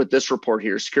start with this report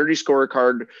here, Security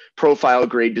Scorecard profile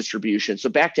grade distribution. So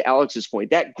back to Alex's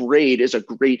point, that grade is a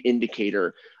great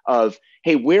indicator of,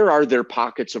 hey, where are there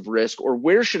pockets of risk, or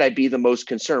where should I be the most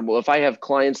concerned? Well, if I have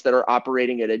clients that are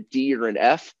operating at a D or an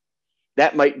F,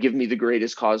 that might give me the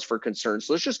greatest cause for concern.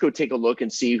 So let's just go take a look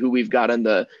and see who we've got on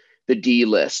the D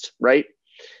list, right?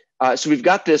 So we've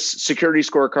got this Security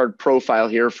Scorecard profile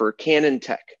here for Canon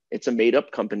Tech. It's a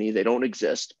made-up company. They don't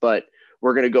exist, but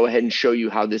we're going to go ahead and show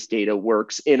you how this data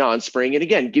works in Onspring. And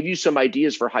again, give you some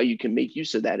ideas for how you can make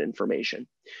use of that information.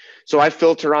 So I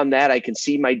filter on that. I can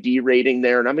see my D rating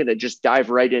there, and I'm going to just dive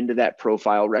right into that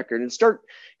profile record and start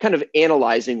kind of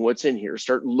analyzing what's in here.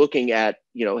 Start looking at,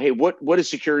 hey, what is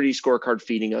Security Scorecard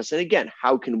feeding us? And again,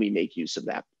 how can we make use of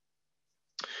that?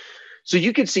 So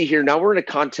you can see here, now we're in a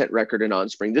content record in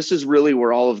Onspring. This is really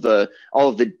where all of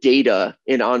the data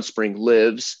in Onspring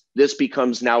lives. This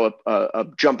becomes now a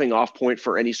jumping off point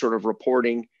for any sort of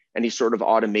reporting, any sort of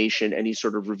automation, any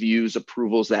sort of reviews,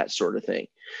 approvals, that sort of thing.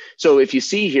 So if you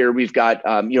see here, we've got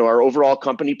our overall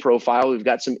company profile. We've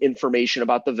got some information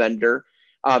about the vendor.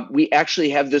 We actually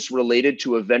have this related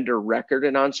to a vendor record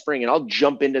in Onspring, and I'll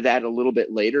jump into that a little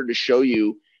bit later to show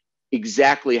you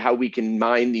exactly how we can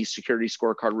mine these Security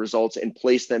Scorecard results and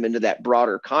place them into that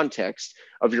broader context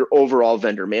of your overall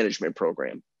vendor management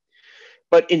program.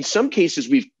 But in some cases,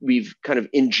 we've kind of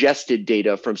ingested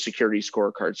data from Security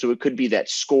Scorecard. So it could be that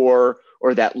score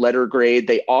or that letter grade.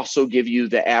 They also give you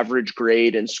the average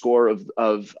grade and score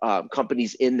of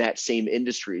companies in that same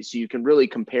industry. So you can really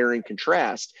compare and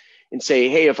contrast and say,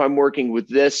 hey, if I'm working with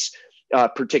this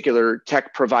particular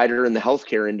tech provider in the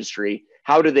healthcare industry,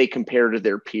 how do they compare to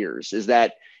their peers? Is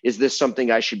this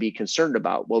something I should be concerned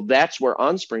about? Well, that's where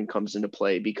Onspring comes into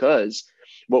play, because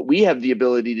what we have the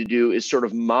ability to do is sort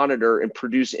of monitor and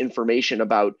produce information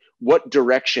about what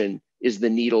direction is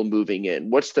the needle moving in?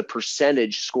 What's the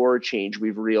percentage score change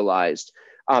we've realized?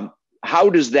 How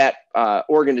does that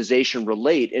organization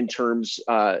relate in terms,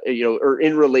 or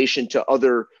in relation to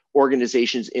other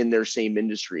organizations in their same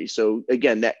industry? So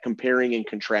again, that comparing and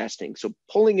contrasting. So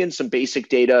pulling in some basic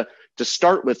data to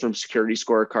start with from Security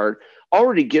Scorecard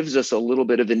already gives us a little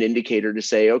bit of an indicator to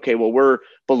say, okay, well, we're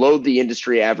below the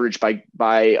industry average by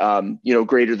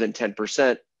greater than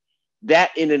 10%.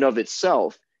 That in and of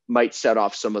itself might set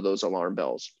off some of those alarm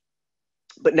bells.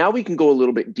 But now we can go a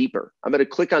little bit deeper. I'm going to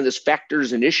click on this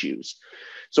factors and issues.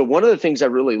 So one of the things I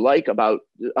really like about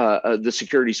the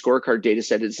security scorecard data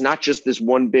set is not just this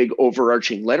one big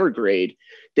overarching letter grade.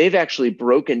 They've actually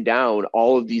broken down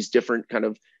all of these different kind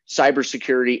of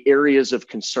cybersecurity areas of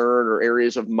concern or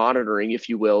areas of monitoring, if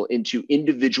you will, into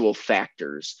individual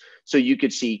factors. So you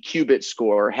could see qubit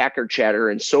score, hacker chatter,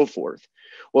 and so forth.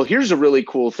 Well, here's a really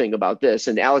cool thing about this.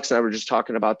 And Alex and I were just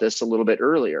talking about this a little bit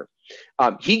earlier.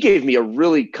 He gave me a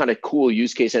really kind of cool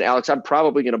use case. And Alex, I'm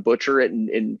probably going to butcher it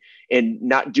and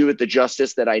not do it the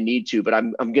justice that I need to, but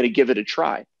I'm going to give it a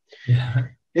try. Yeah.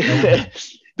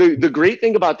 The great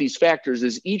thing about these factors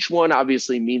is each one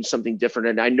obviously means something different.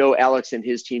 And I know Alex and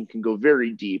his team can go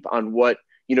very deep on what,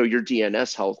 your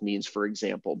DNS health means, for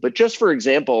example. But just for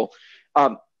example,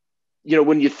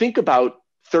 when you think about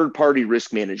third-party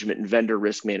risk management and vendor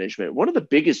risk management, one of the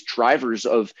biggest drivers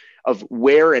of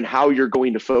where and how you're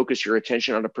going to focus your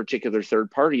attention on a particular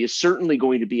third party is certainly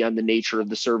going to be on the nature of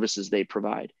the services they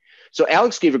provide. So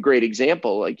Alex gave a great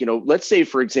example. Like, let's say,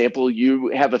 for example, you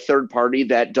have a third party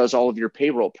that does all of your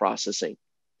payroll processing.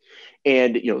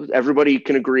 And, everybody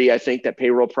can agree, I think, that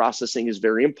payroll processing is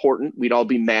very important. We'd all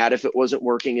be mad if it wasn't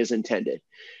working as intended.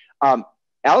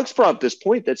 Alex brought up this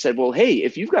point that said, well, hey,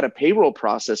 if you've got a payroll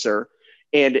processor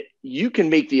and you can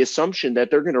make the assumption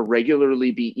that they're going to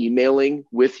regularly be emailing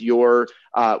with your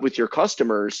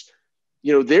customers,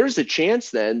 there's a chance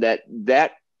then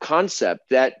that concept,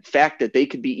 that fact that they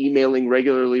could be emailing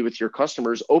regularly with your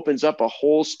customers opens up a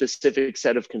whole specific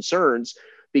set of concerns,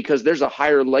 because there's a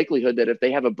higher likelihood that if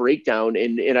they have a breakdown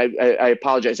and I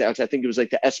apologize, Alex, I think it was like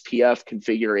the SPF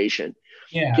configuration.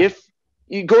 Yeah. If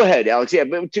you go ahead, Alex. Yeah,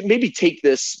 but maybe take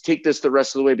this the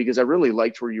rest of the way, because I really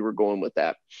liked where you were going with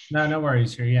that. No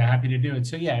worries here. Yeah, happy to do it.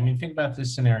 So yeah, think about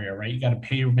this scenario, right? You got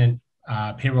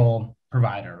a payroll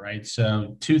provider, right?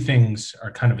 So two things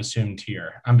are kind of assumed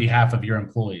here on behalf of your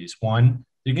employees. One,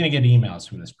 they're going to get emails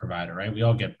from this provider, right? We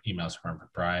all get emails from our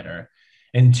provider.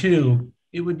 And two,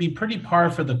 it would be pretty par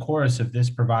for the course if this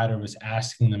provider was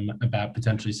asking them about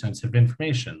potentially sensitive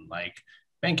information like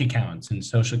bank accounts and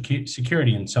social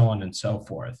security and so on and so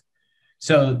forth.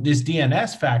 So this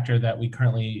DNS factor that we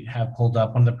currently have pulled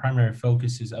up, one of the primary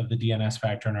focuses of the DNS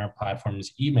factor in our platform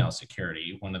is email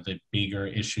security. One of the bigger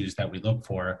issues that we look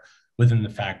for within the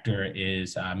factor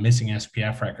is missing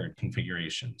SPF record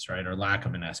configurations, right? Or lack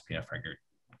of an SPF record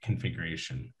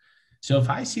configuration. So if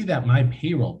I see that my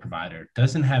payroll provider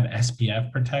doesn't have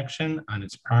SPF protection on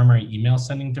its primary email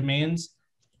sending domains,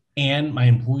 and my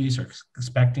employees are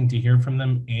expecting to hear from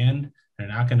them, and they're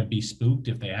not going to be spooked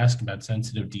if they ask about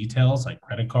sensitive details like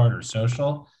credit card or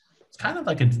social, it's kind of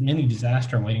like a mini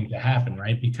disaster waiting to happen,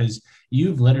 right? Because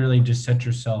you've literally just set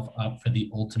yourself up for the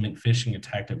ultimate phishing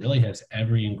attack that really has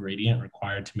every ingredient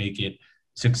required to make it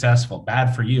successful.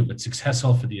 Bad for you, but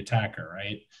successful for the attacker,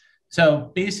 right?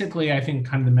 So basically, I think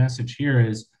kind of the message here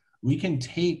is we can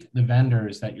take the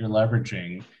vendors that you're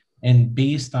leveraging, and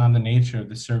based on the nature of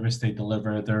the service they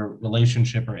deliver, their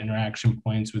relationship or interaction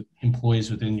points with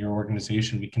employees within your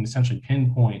organization, we can essentially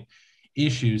pinpoint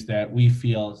issues that we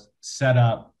feel set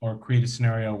up or create a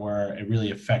scenario where a really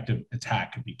effective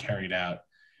attack could be carried out.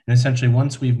 And essentially,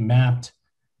 once we've mapped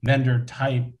vendor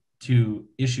type to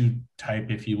issue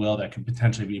type, if you will, that could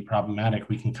potentially be problematic,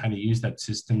 we can kind of use that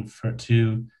system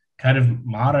to kind of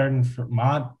monitor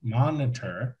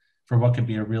for what could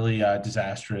be a really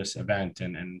disastrous event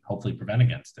and hopefully prevent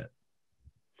against it.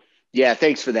 Yeah,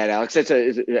 thanks for that, Alex.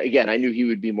 Again, I knew he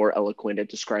would be more eloquent at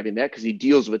describing that because he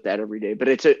deals with that every day. But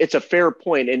it's a fair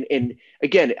point. And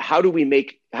again, how do we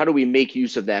make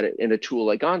use of that in a tool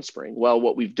like Onspring? Well,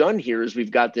 what we've done here is we've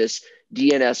got this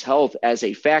DNS health as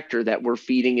a factor that we're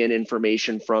feeding in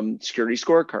information from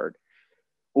SecurityScorecard.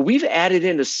 Well, we've added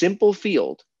in a simple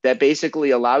field that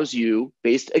basically allows you,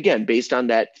 based on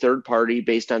that third party,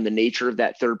 based on the nature of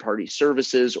that third party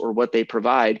services or what they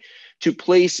provide, to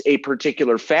place a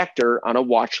particular factor on a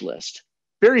watch list.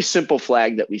 Very simple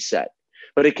flag that we set,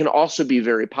 but it can also be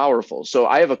very powerful. So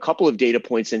I have a couple of data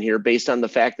points in here based on the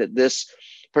fact that this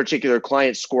particular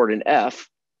client scored an F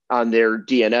on their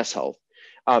DNS health.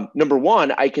 Number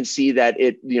one, I can see that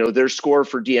their score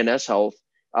for DNS health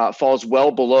falls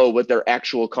well below what their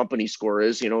actual company score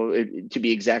is, to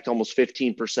be exact, almost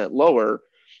 15% lower.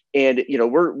 And,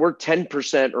 we're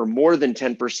 10% or more than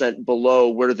 10% below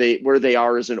where they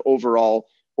are as an overall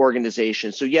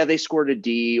organization. So yeah, they scored a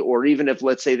D, or even if,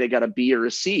 let's say, they got a B or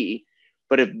a C,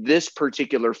 but if this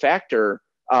particular factor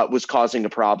was causing a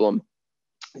problem,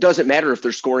 doesn't matter if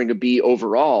they're scoring a B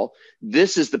overall,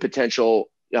 this is the potential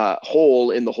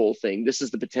hole in the whole thing. This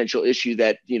is the potential issue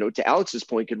that, to Alex's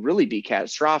point, could really be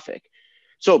catastrophic.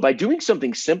 So by doing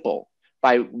something simple,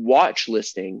 by watch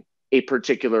listing a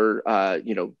particular,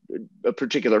 a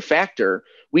particular factor,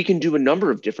 we can do a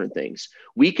number of different things.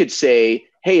 We could say,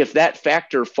 hey, if that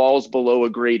factor falls below a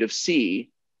grade of C,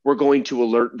 we're going to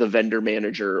alert the vendor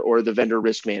manager or the vendor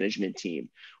risk management team,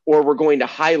 or we're going to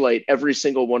highlight every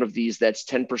single one of these that's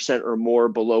 10% or more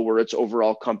below where its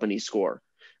overall company score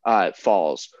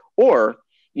falls. Or,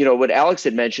 what Alex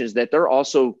had mentioned is that they're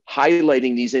also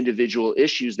highlighting these individual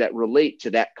issues that relate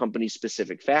to that company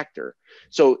specific factor.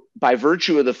 So by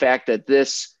virtue of the fact that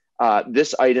this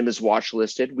item is watch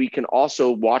listed, we can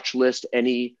also watch list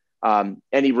any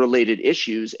related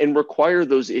issues and require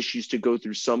those issues to go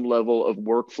through some level of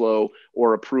workflow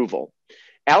or approval.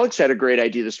 Alex had a great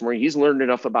idea this morning. He's learned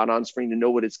enough about Onspring to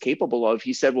know what it's capable of.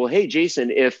 He said, well, hey,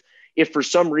 Jason, if for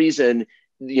some reason,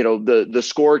 the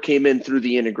score came in through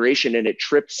the integration and it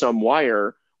tripped some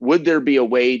wire, would there be a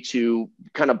way to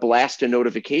kind of blast a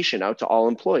notification out to all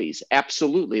employees?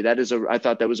 Absolutely. I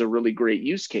thought that was a really great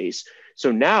use case.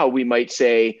 So now we might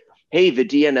say, hey, the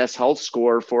DNS health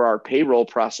score for our payroll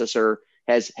processor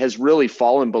has really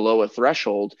fallen below a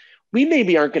threshold. We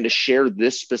maybe aren't going to share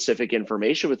this specific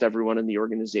information with everyone in the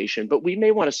organization, but we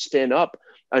may want to spin up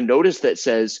a notice that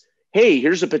says, hey,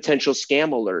 here's a potential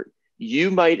scam alert.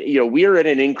 You might, we are at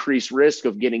an increased risk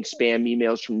of getting spam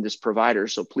emails from this provider.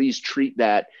 So please treat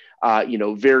that,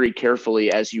 very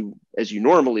carefully as you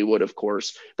normally would, of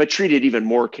course, but treat it even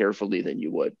more carefully than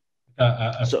you would.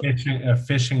 A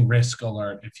phishing risk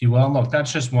alert, if you will. Look,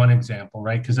 that's just one example,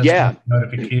 right? Because that's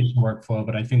notification workflow.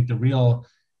 But I think the real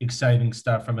exciting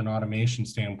stuff from an automation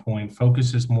standpoint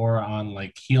focuses more on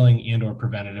like healing and or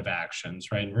preventative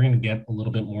actions, right? And we're going to get a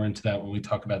little bit more into that when we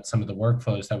talk about some of the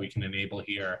workflows that we can enable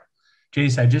here.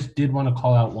 Jace, I just did want to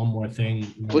call out one more thing.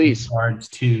 Please. In regards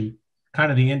to kind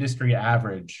of the industry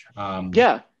average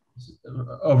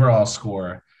overall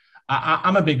score.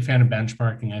 I'm a big fan of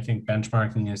benchmarking. I think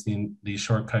benchmarking is the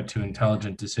shortcut to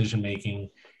intelligent decision-making.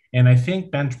 And I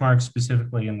think benchmarks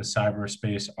specifically in the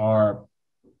cyberspace are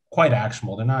quite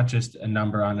actionable. They're not just a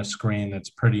number on a screen that's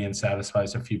pretty and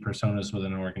satisfies a few personas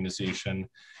within an organization.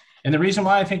 And the reason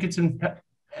why I think it's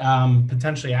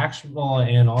potentially actionable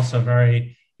and also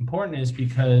very important is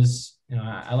because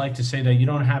I like to say that you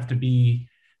don't have to be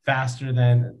faster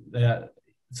than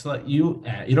you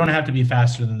don't have to be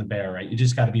faster than the bear, right? You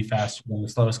just got to be faster than the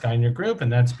slowest guy in your group.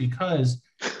 And that's because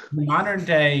the modern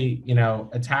day,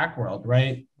 attack world,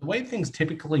 right? The way things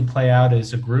typically play out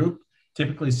is a group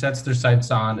typically sets their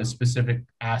sights on a specific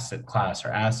asset class or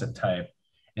asset type.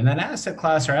 And that asset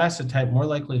class or asset type, more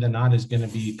likely than not, is going to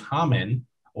be common,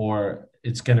 or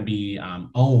it's going to be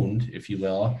owned, if you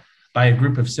will, by a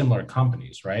group of similar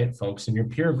companies, right? Folks in your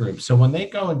peer group. So when they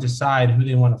go and decide who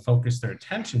they want to focus their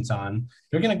attentions on,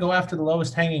 they're going to go after the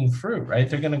lowest hanging fruit, right?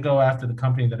 They're going to go after the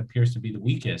company that appears to be the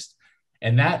weakest.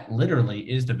 And that literally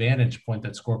is the vantage point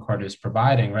that Scorecard is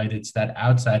providing, right? It's that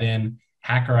outside in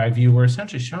hacker eye view. We're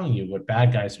essentially showing you what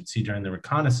bad guys would see during the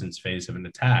reconnaissance phase of an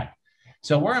attack.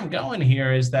 So where I'm going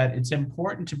here is that it's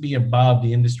important to be above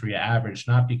the industry average,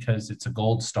 not because it's a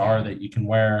gold star that you can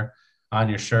wear on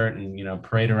your shirt and,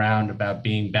 parade around about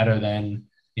being better than,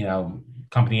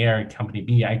 company A or company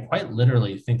B. I quite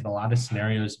literally think in a lot of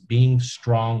scenarios, being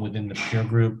strong within the peer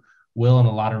group will, in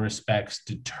a lot of respects,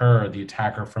 deter the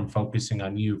attacker from focusing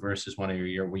on you versus one of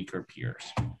your weaker peers.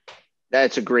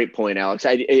 That's a great point, Alex.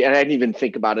 I didn't even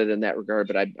think about it in that regard,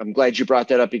 but I'm glad you brought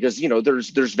that up because,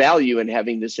 there's value in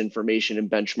having this information and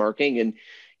benchmarking. And,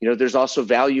 there's also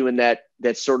value in that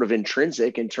that's sort of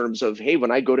intrinsic in terms of, hey, when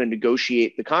I go to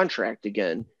negotiate the contract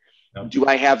again, do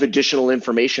I have additional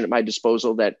information at my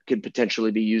disposal that could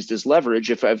potentially be used as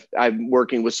leverage if I'm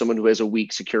working with someone who has a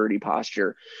weak security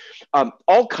posture?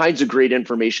 All kinds of great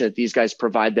information that these guys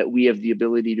provide that we have the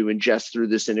ability to ingest through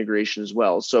this integration as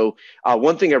well. So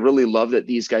one thing I really love that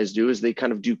these guys do is they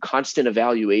kind of do constant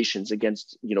evaluations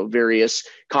against, various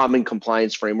common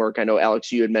compliance framework. I know,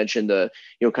 Alex, you had mentioned the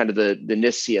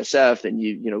NIST CSF, and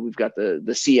we've got the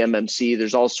CMMC.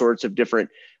 There's all sorts of different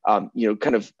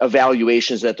kind of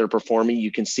evaluations that they're performing.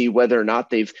 You can see whether or not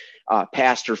they've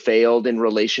passed or failed in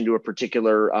relation to a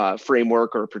particular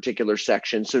framework or a particular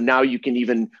section. So now you can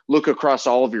even look across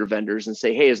all of your vendors and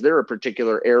say, hey, is there a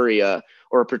particular area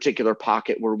or a particular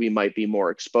pocket where we might be more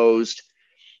exposed?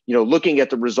 Looking at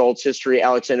the results history,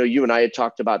 Alex, I know you and I had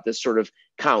talked about this sort of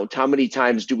count. How many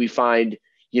times do we find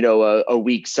a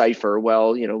weak cipher?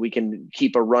 Well, we can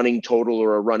keep a running total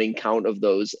or a running count of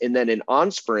those. And then in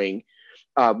Onspring,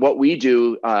 what we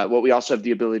do, what we also have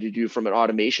the ability to do from an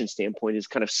automation standpoint is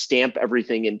kind of stamp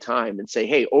everything in time and say,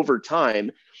 hey, over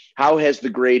time, How has the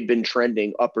grade been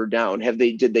trending up or down?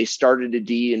 Did they start at a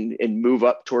D and move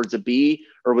up towards a B,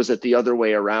 or was it the other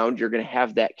way around? You're going to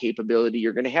have that capability.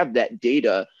 You're going to have that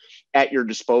data at your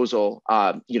disposal,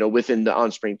 within the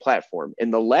Onspring platform.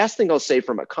 And the last thing I'll say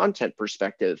from a content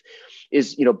perspective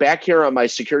is, back here on my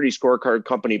security scorecard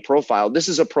company profile, this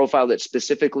is a profile that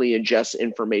specifically ingests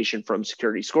information from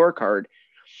Security Scorecard.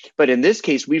 But in this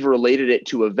case, we've related it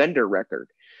to a vendor record.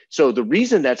 So the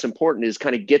reason that's important is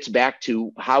kind of gets back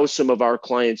to how some of our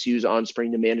clients use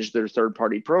Onspring to manage their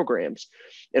third-party programs.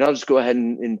 And I'll just go ahead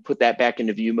and put that back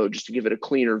into view mode just to give it a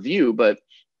cleaner view. But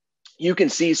you can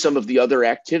see some of the other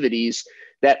activities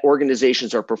that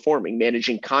organizations are performing,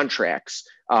 managing contracts,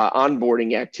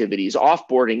 onboarding activities,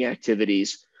 offboarding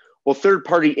activities. Well,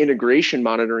 third-party integration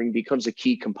monitoring becomes a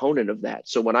key component of that.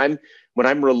 So when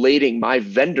I'm relating my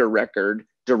vendor record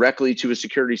directly to a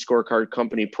security scorecard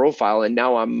company profile, and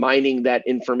now I'm mining that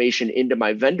information into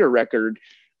my vendor record,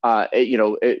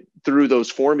 through those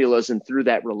formulas and through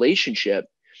that relationship,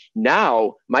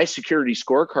 now my security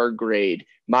scorecard grade,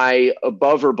 my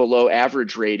above or below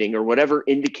average rating, or whatever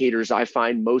indicators I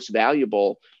find most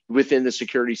valuable within the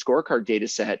security scorecard data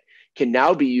set, can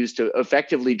now be used to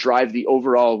effectively drive the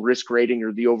overall risk rating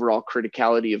or the overall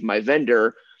criticality of my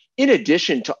vendor, in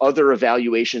addition to other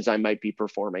evaluations I might be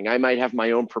performing. I might have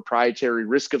my own proprietary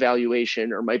risk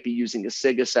evaluation, or might be using a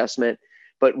SIG assessment.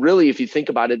 But really, if you think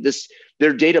about it,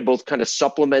 their data both kind of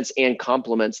supplements and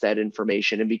complements that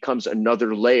information and becomes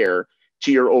another layer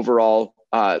to your overall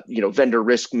vendor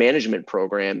risk management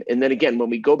program. And then again, when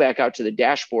we go back out to the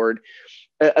dashboard,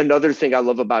 another thing I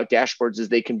love about dashboards is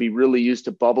they can be really used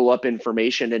to bubble up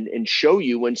information and show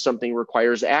you when something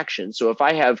requires action. So if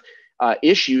I have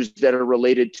issues that are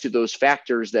related to those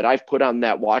factors that I've put on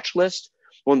that watch list,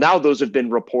 well, now those have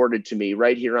been reported to me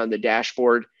right here on the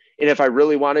dashboard. And if I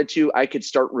really wanted to, I could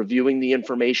start reviewing the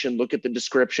information, look at the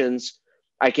descriptions.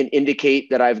 I can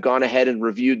indicate that I've gone ahead and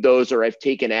reviewed those, or I've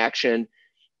taken action,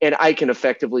 and I can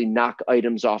effectively knock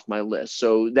items off my list.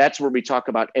 So that's where we talk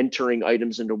about entering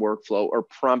items into workflow or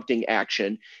prompting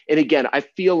action. And again, I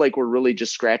feel like we're really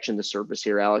just scratching the surface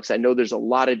here, Alex. I know there's a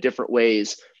lot of different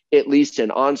ways, at least in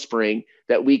Onspring,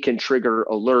 that we can trigger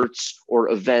alerts or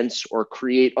events or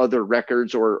create other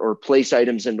records or place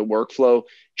items into workflow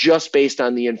just based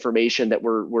on the information that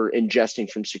we're ingesting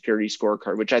from Security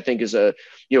Scorecard, which I think is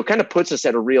kind of puts us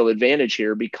at a real advantage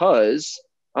here because,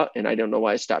 and I don't know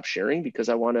why I stopped sharing, because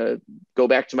I want to go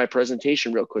back to my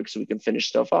presentation real quick so we can finish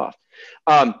stuff off.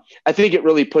 I think it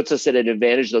really puts us at an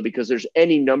advantage though, because there's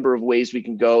any number of ways we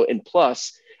can go. And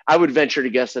plus, I would venture to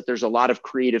guess that there's a lot of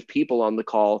creative people on the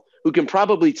call who can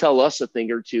probably tell us a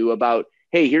thing or two about,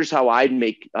 hey, here's how I'd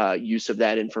make use of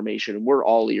that information. And we're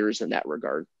all ears in that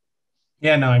regard.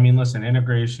 Yeah, no, I mean, listen,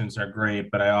 integrations are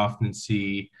great, but I often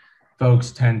see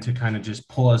folks tend to kind of just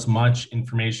pull as much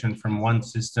information from one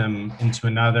system into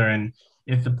another. And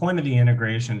if the point of the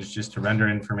integration is just to render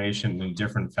information in a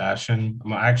different fashion,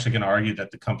 I'm actually going to argue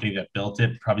that the company that built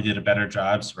it probably did a better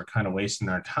job. So we're kind of wasting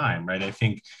our time, right? I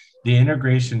think the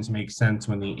integrations make sense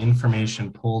when the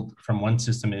information pulled from one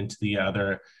system into the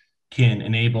other can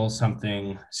enable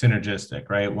something synergistic,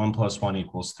 right? 1 +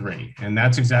 1 = 3. And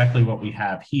that's exactly what we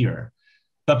have here.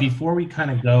 But before we kind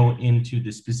of go into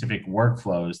the specific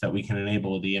workflows that we can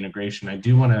enable with the integration, I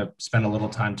do want to spend a little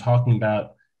time talking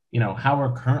about, how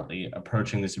we're currently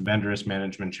approaching this vendor risk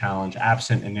management challenge,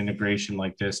 absent an integration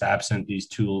like this, absent these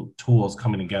tools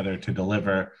coming together to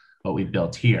deliver what we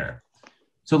built here.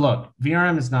 So look,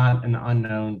 VRM is not an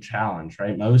unknown challenge,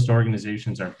 right? Most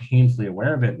organizations are painfully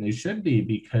aware of it, and they should be,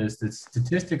 because the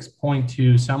statistics point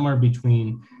to somewhere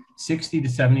between 60 to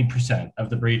 70% of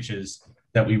the breaches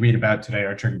that we read about today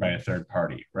are triggered by a third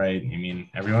party, right? I mean,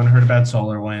 everyone heard about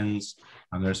SolarWinds.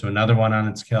 There's another one on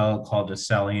its tail called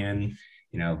Accellion.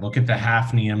 Look at the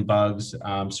Hafnium bugs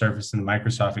surface in the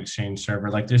Microsoft Exchange server.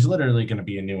 Like, there's literally going to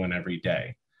be a new one every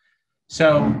day.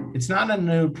 So it's not a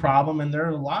new problem, and there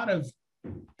are a lot of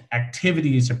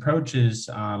activities, approaches,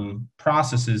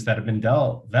 processes that have been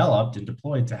developed and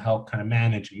deployed to help kind of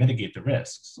manage and mitigate the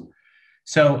risks.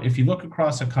 So if you look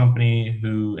across a company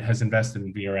who has invested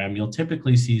in VRM, you'll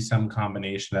typically see some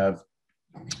combination of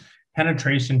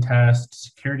penetration test,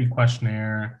 security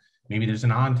questionnaire, maybe there's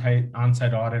an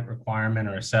on-site audit requirement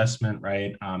or assessment,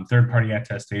 right? Third-party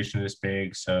attestation is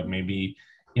big. So maybe,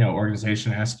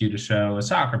 organization asks you to show a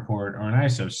SOC report or an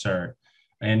ISO cert.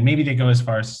 And maybe they go as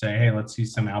far as to say, hey, let's see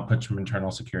some outputs from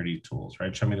internal security tools,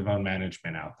 right? Show me the vuln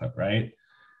management output, right?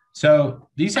 So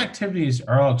these activities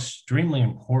are all extremely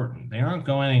important. They aren't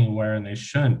going anywhere, and they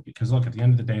shouldn't, because look, at the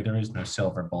end of the day, there is no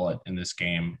silver bullet in this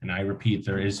game. And I repeat,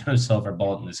 there is no silver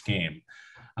bullet in this game.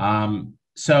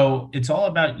 So it's all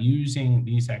about using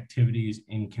these activities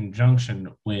in conjunction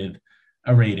with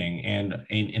a rating and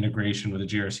an integration with a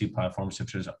GRC platform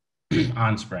such as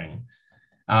Onspring.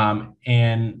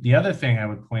 And the other thing I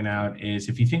would point out is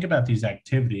if you think about these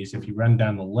activities, if you run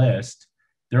down the list,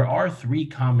 there are three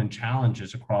common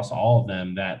challenges across all of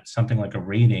them that something like a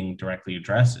rating directly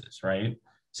addresses, right?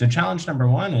 So challenge number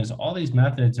one is all these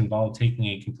methods involve taking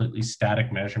a completely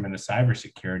static measurement of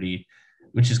cybersecurity,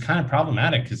 which is kind of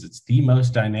problematic because it's the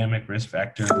most dynamic risk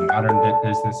vector the modern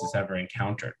business has ever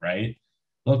encountered, right?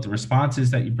 Look, the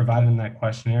responses that you provided in that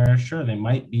questionnaire, sure, they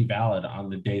might be valid on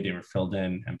the day they were filled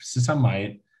in, emphasis on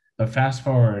might, but fast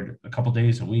forward a couple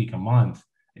days, a week, a month,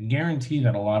 and guarantee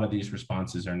that a lot of these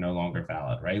responses are no longer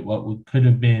valid, right? What could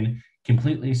have been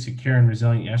completely secure and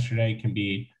resilient yesterday can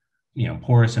be,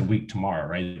 porous and weak tomorrow,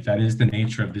 right? That is the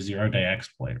nature of the zero-day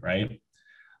exploit, right?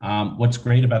 What's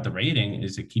great about the rating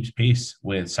is it keeps pace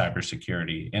with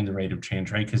cybersecurity and the rate of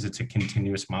change, right? Because it's a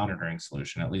continuous monitoring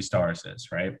solution, at least ours is,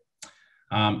 right?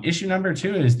 Issue number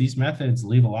two is these methods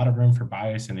leave a lot of room for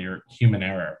bias and human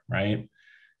error, right?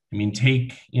 I mean,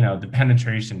 take, the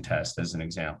penetration test as an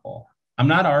example. I'm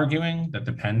not arguing that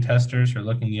the pen testers are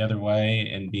looking the other way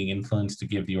and being influenced to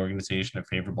give the organization a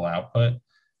favorable output.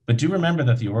 But do remember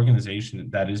that the organization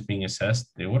that is being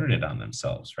assessed, they ordered it on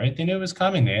themselves, right? They knew it was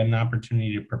coming. They had an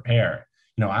opportunity to prepare.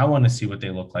 I want to see what they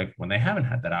look like when they haven't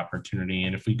had that opportunity.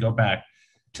 And if we go back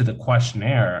to the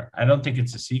questionnaire, I don't think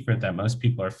it's a secret that most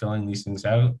people are filling these things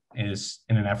out is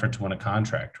in an effort to win a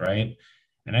contract, right?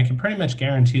 And I can pretty much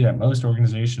guarantee that most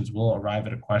organizations will arrive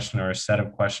at a question or a set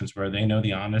of questions where they know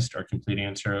the honest or complete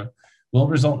answer will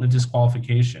result in a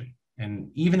disqualification.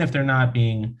 And even if they're not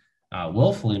being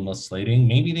willfully misleading,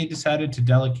 maybe they decided to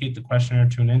delegate the questionnaire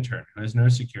to an intern who has no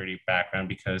security background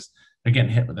because they're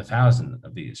getting hit with 1,000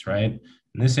 of these, right?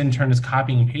 And this intern is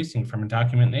copying and pasting from a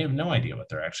document. And they have no idea what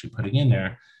they're actually putting in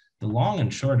there. The long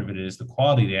and short of it is the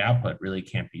quality of the output really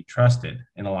can't be trusted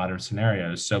in a lot of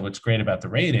scenarios. So what's great about the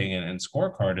rating and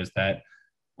scorecard is that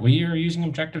we are using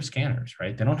objective scanners,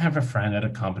 right? They don't have a friend at a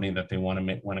company that they want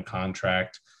to win a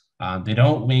contract. They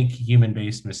don't make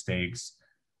human-based mistakes.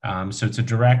 So it's a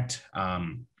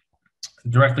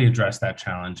directly address that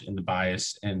challenge in the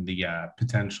bias and the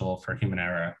potential for human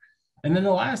error. And then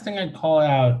the last thing I'd call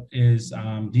out is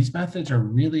these methods are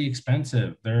really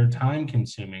expensive. They're time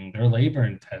consuming, they're labor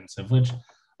intensive, which,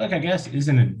 look, I guess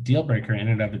isn't a deal breaker in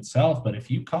and of itself. But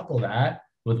if you couple that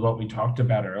with what we talked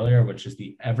about earlier, which is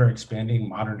the ever expanding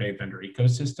modern day vendor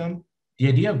ecosystem, the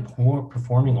idea of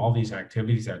performing all these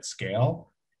activities at scale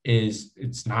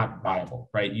it's not viable,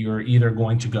 right? You're either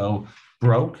going to go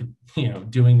broke,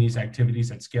 doing these activities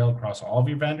at scale across all of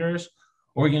your vendors,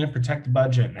 or you're going to protect the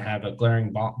budget and have a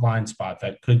glaring blind spot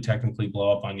that could technically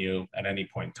blow up on you at any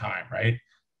point in time, right? I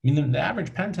mean, the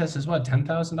average pen test is what,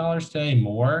 $10,000 today,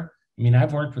 more? I mean,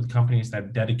 I've worked with companies that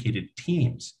have dedicated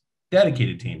teams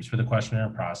for the questionnaire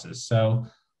process. So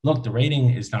look, the rating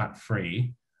is not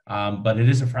free, but it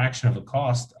is a fraction of the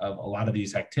cost of a lot of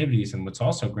these activities. And what's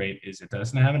also great is it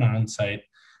doesn't have an on-site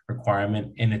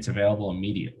requirement and it's available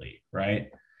immediately, right?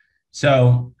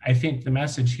 So I think the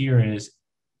message here is,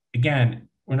 again,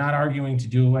 we're not arguing to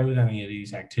do away with any of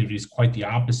these activities. Quite the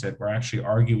opposite. We're actually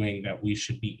arguing that we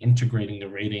should be integrating the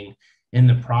rating in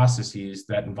the processes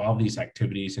that involve these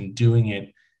activities and doing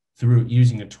it through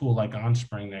using a tool like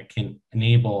Onspring that can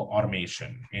enable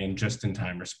automation and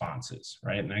just-in-time responses,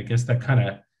 right? And I guess that kind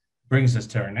of brings us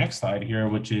to our next slide here,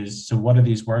 which is, so what are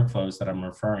these workflows that I'm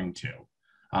referring to?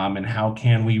 And how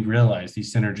can we realize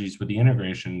these synergies with the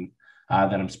integration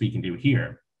that I'm speaking to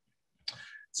here?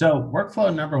 So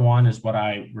workflow number one is what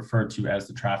I refer to as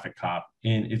the traffic cop.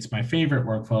 And it's my favorite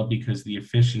workflow because the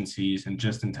efficiencies and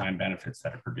just-in-time benefits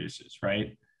that it produces,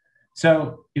 right?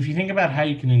 So if you think about how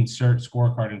you can insert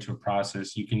scorecard into a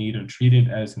process, you can either treat it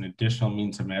as an additional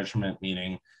means of measurement,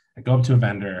 meaning I go up to a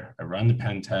vendor, I run the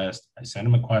pen test, I send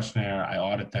them a questionnaire, I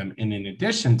audit them. And in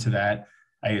addition to that,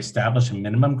 I establish a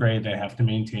minimum grade they have to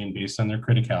maintain based on their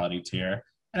criticality tier,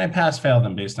 and I pass-fail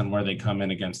them based on where they come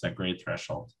in against that grade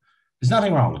threshold. There's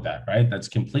nothing wrong with that, right? That's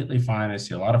completely fine. I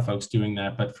see a lot of folks doing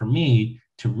that. But for me,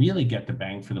 to really get the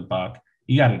bang for the buck,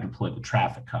 you got to deploy the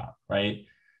traffic cop, right?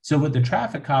 So with the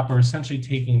traffic cop, we're essentially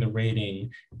taking the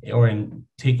rating or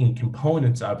taking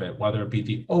components of it, whether it be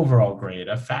the overall grade,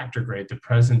 a factor grade, the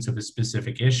presence of a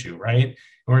specific issue, right? And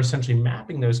we're essentially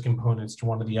mapping those components to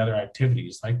one of the other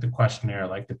activities, like the questionnaire,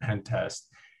 like the pen test.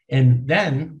 And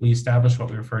then we establish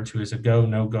what we refer to as a go,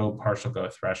 no go, partial go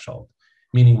threshold,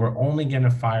 meaning we're only going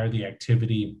to fire the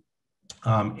activity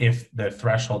if the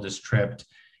threshold is tripped.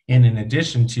 And in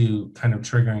addition to kind of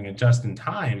triggering a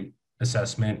just-in-time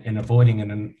assessment and avoiding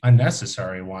an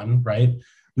unnecessary one, right?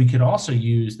 we could also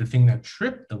use the thing that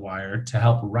tripped the wire to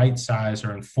help right size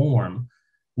or inform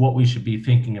what we should be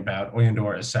thinking about and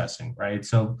or assessing, right?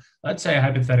 So let's say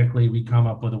hypothetically we come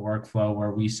up with a workflow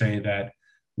where we say that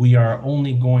we are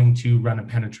only going to run a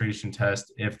penetration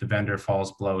test if the vendor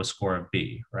falls below a score of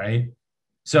B, right?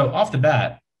 So off the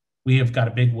bat, we have got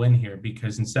a big win here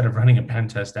because instead of running a pen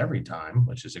test every time,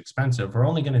 which is expensive, we're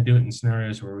only going to do it in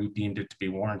scenarios where we deemed it to be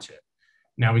warranted.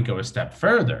 Now we go a step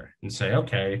further and say,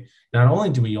 okay, not only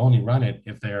do we only run it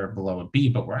if they're below a B,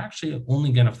 but we're actually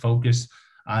only going to focus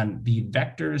on the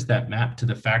vectors that map to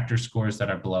the factor scores that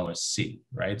are below a C,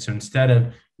 right? So instead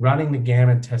of running the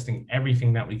gamut, testing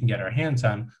everything that we can get our hands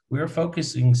on, we're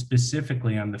focusing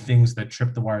specifically on the things that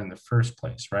trip the wire in the first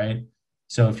place, right?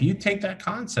 So if you take that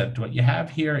concept, what you have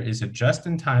here is a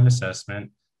just-in-time assessment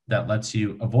that lets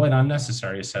you avoid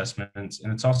unnecessary assessments,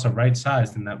 and it's also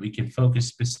right-sized in that we can focus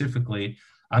specifically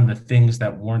on the things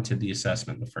that warranted the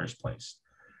assessment in the first place.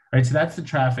 Right, so that's the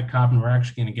traffic cop, and we're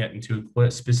actually going to get into a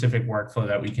specific workflow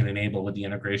that we can enable with the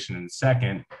integration in a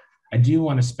second. I do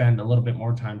want to spend a little bit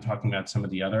more time talking about some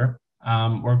of the other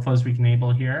workflows we can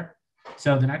enable here.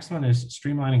 So the next one is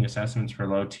streamlining assessments for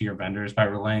low-tier vendors by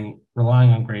relying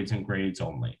on grades and grades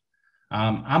only.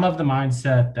 I'm of the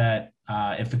mindset that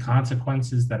if the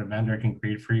consequences that a vendor can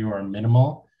create for you are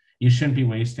minimal, you shouldn't be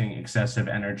wasting excessive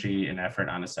energy and effort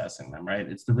on assessing them, right?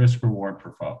 It's the risk-reward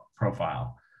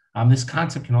profile. This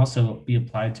concept can also be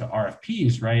applied to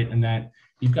RFPs, right? In that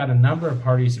you've got a number of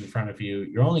parties in front of you.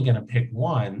 You're only going to pick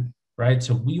one, right?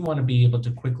 So we want to be able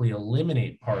to quickly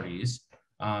eliminate parties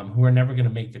who are never going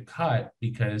to make the cut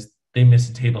because they miss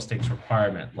a table stakes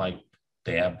requirement, like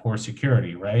they have poor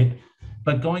security, right?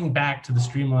 But going back to the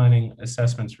streamlining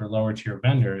assessments for lower tier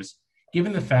vendors,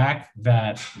 given the fact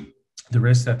that the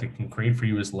risk that they can create for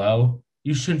you is low,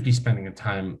 you shouldn't be spending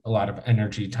a lot of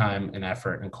energy, time, and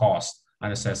effort and cost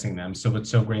on assessing them. So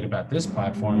what's so great about this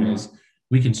platform is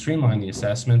we can streamline the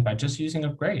assessment by just using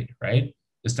a grade, right?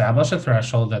 Establish a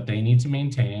threshold that they need to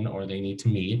maintain or they need to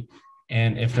meet.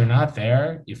 And if they're not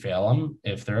there, you fail them.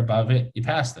 If they're above it, you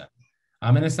pass them.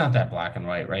 And it's not that black and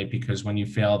white, right? Because when you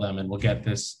fail them, and we'll get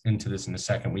into this in a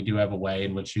second, we do have a way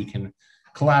in which you can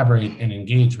collaborate and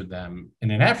engage with them in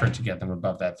an effort to get them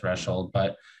above that threshold.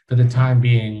 But for the time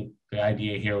being, the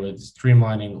idea here with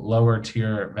streamlining lower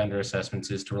tier vendor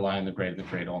assessments is to rely on the grade and the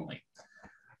grade only.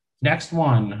 Next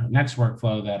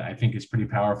workflow that I think is pretty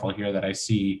powerful here that I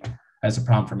see as a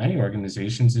problem for many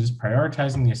organizations is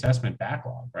prioritizing the assessment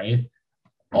backlog, right?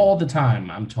 All the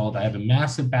time, I'm told I have a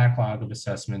massive backlog of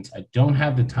assessments. I don't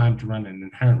have the time to run an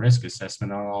inherent risk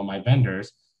assessment on all my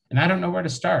vendors, and I don't know where to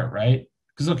start, right?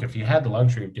 Because look, if you had the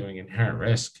luxury of doing inherent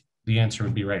risk, the answer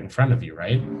would be right in front of you,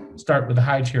 right? Start with the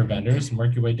high tier vendors and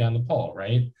work your way down the pole,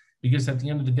 right? Because at the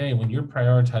end of the day, when you're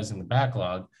prioritizing the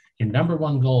backlog, your number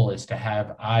one goal is to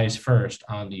have eyes first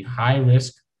on the high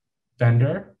risk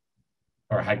vendor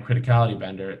or high criticality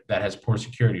vendor that has poor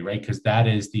security, right? Because that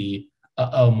is the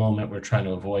moment we're trying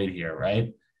to avoid here,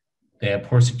 right? They have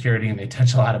poor security and they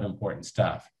touch a lot of important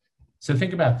stuff. So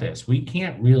think about this. We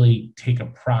can't really take a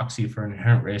proxy for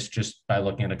inherent risk just by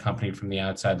looking at a company from the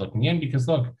outside looking in, because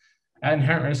look,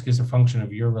 inherent risk is a function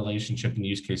of your relationship and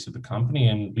use case of the company,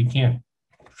 and we can't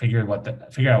figure out what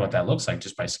that looks like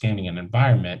just by scanning an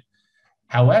environment.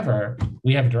 However,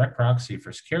 we have a direct proxy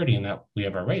for security in that we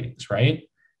have our ratings, right?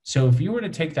 So if you were to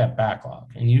take that backlog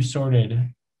and you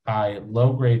sorted by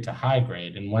low grade to high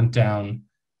grade and went down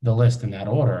the list in that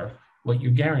order, what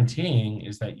you're guaranteeing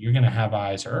is that you're going to have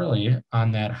eyes early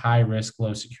on that high risk,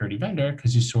 low security vendor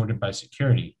because you sorted by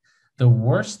security. The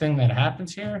worst thing that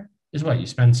happens here is what you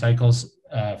spend cycles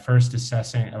first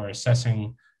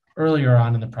assessing earlier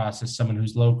on in the process someone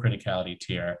who's low criticality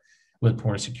tier with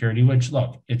poor security, which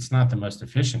look, it's not the most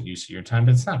efficient use of your time,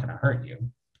 but it's not going to hurt you,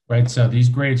 right? So these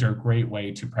grades are a great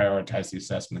way to prioritize the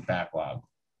assessment backlog.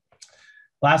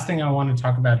 Last thing I want to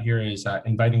talk about here is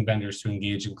inviting vendors to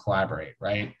engage and collaborate,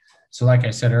 right? So like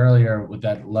I said earlier, with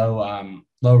that low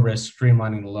risk,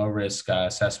 streamlining the low risk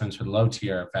assessments for the low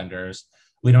tier vendors,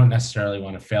 we don't necessarily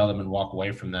want to fail them and walk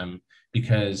away from them,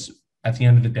 because at the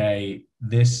end of the day,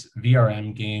 this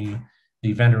VRM game,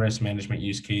 the vendor risk management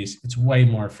use case, it's way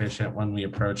more efficient when we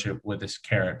approach it with this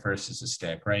carrot versus a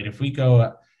stick, right? If we go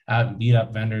out and beat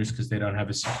up vendors because they don't have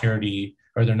a security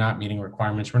or they're not meeting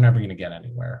requirements, we're never going to get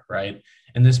anywhere, right?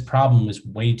 And this problem is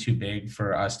way too big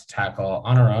for us to tackle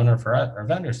on our own or for our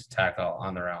vendors to tackle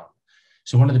on their own.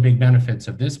 So one of the big benefits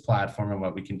of this platform and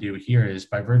what we can do here is,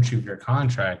 by virtue of your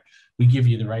contract, we give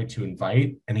you the right to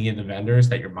invite any of the vendors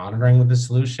that you're monitoring with the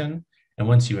solution. And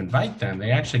once you invite them,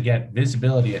 they actually get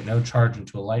visibility at no charge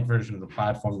into a light version of the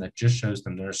platform that just shows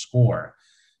them their score.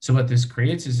 So what this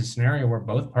creates is a scenario where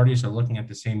both parties are looking at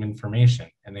the same information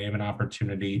and they have an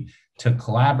opportunity to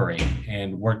collaborate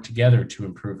and work together to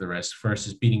improve the risk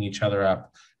versus beating each other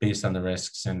up based on the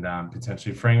risks and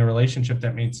potentially fraying a relationship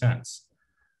that made sense.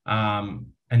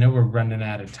 I know we're running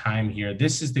out of time here.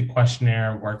 This is the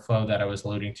questionnaire workflow that I was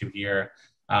alluding to here.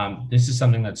 This is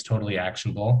something that's totally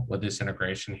actionable with this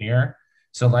integration here.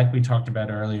 So like we talked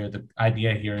about earlier, the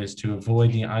idea here is to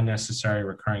avoid the unnecessary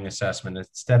recurring assessment.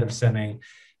 Instead of sending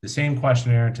the same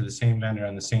questionnaire to the same vendor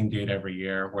on the same date every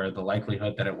year, where the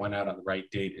likelihood that it went out on the right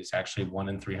date is actually 1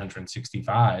 in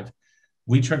 365,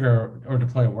 we trigger or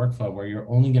deploy a workflow where you're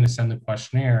only going to send the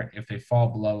questionnaire if they fall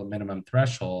below a minimum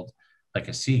threshold, like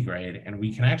a C grade. And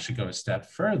we can actually go a step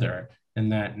further in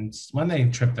that. And when they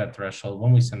trip that threshold,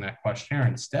 when we send that questionnaire,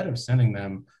 instead of sending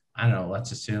them, I don't know,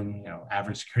 let's assume,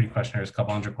 average security questionnaire has a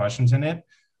couple hundred questions in it,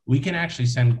 we can actually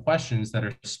send questions that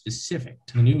are specific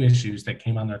to the new issues that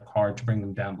came on their card to bring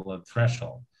them down below the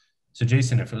threshold. So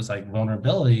Jason, if it was like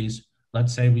vulnerabilities,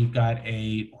 let's say we've got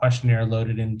a questionnaire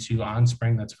loaded into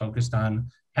Onspring that's focused on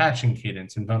patching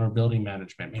cadence and vulnerability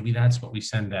management. Maybe that's what we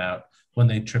send out when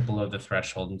they trip below the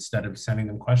threshold, instead of sending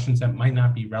them questions that might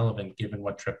not be relevant given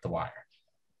what tripped the wire.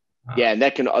 Yeah, and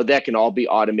that can all be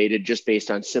automated just based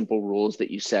on simple rules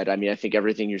that you said. I mean, I think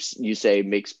everything you say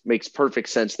makes perfect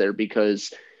sense there,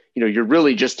 because you're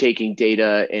really just taking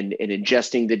data and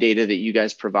ingesting the data that you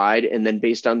guys provide, and then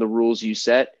based on the rules you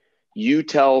set, you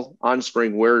tell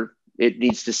Onspring where it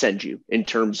needs to send you in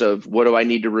terms of what do I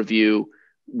need to review,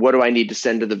 what do I need to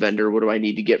send to the vendor, what do I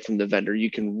need to get from the vendor. You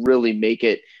can really make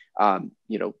it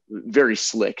very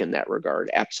slick in that regard.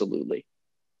 Absolutely.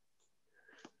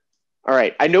 All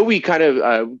right. I know we kind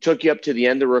of took you up to the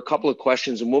end. There were a couple of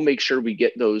questions, and we'll make sure we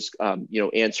get those,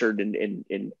 answered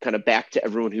and kind of back to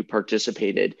everyone who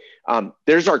participated.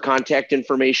 There's our contact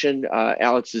information.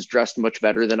 Alex is dressed much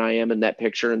better than I am in that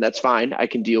picture, and that's fine. I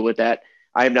can deal with that.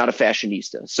 I am not a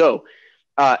fashionista. So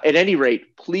at any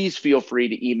rate, please feel free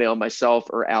to email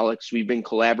myself or Alex. We've been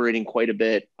collaborating quite a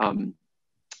bit.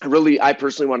 I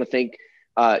personally want to thank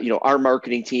our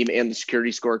marketing team and the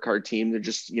security scorecard team. They're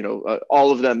just,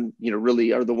 all of them,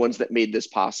 really are the ones that made this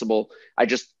possible. I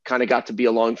just kind of got to be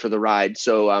along for the ride.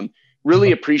 So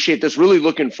really appreciate this. Really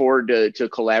looking forward to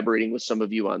collaborating with some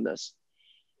of you on this.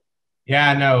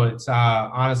 Yeah, no, it's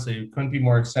honestly, couldn't be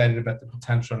more excited about the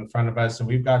potential in front of us. And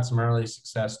we've got some early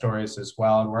success stories as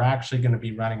well. And we're actually going to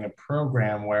be running a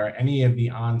program where any of the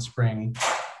Onspring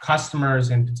customers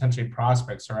and potentially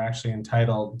prospects are actually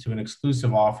entitled to an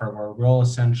exclusive offer where we'll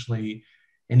essentially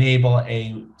enable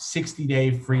a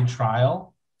 60-day free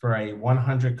trial for a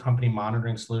 100 company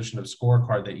monitoring solution of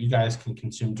Scorecard that you guys can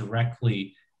consume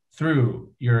directly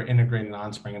through your integrated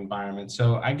Onspring environment.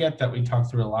 So I get that we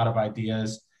talked through a lot of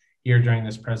ideas here during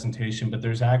this presentation, but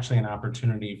there's actually an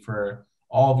opportunity for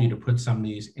all of you to put some of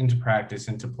these into practice,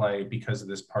 into play, because of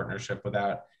this partnership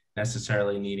without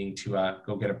necessarily needing to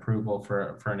go get approval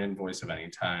for an invoice of any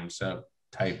time. So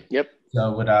type. Yep.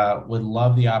 So would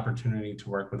love the opportunity to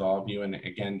work with all of you. And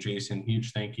again, Jason,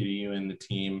 huge thank you to you and the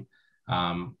team.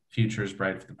 Future is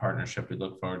bright for the partnership. We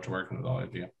look forward to working with all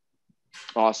of you.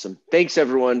 Awesome. Thanks,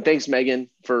 everyone. Thanks, Megan,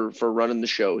 for running the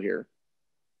show here.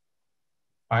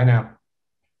 Bye now.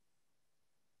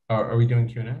 Are we doing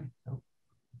Q&A? No.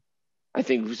 I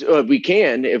think we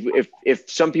can. If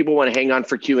some people want to hang on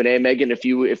for Q&A, Megan, if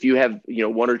you have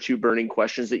one or two burning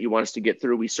questions that you want us to get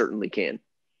through, we certainly can.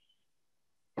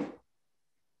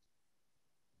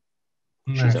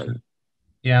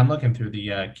 I'm looking through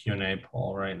the Q&A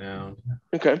poll right now.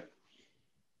 Okay.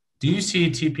 Do you see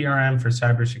TPRM for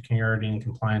cybersecurity and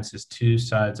compliance as two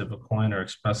sides of a coin or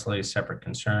expressly a separate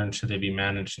concern? Should they be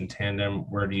managed in tandem?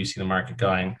 Where do you see the market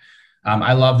going?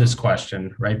 I love this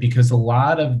question, right? Because a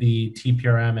lot of the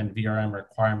TPRM and VRM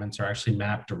requirements are actually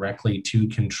mapped directly to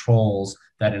controls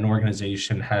that an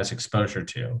organization has exposure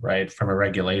to, right, from a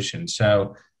regulation.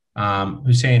 So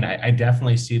Hussein, I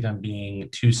definitely see them being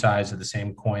two sides of the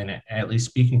same coin. At least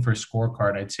speaking for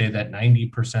Scorecard, I'd say that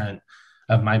 90%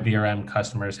 of my VRM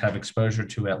customers have exposure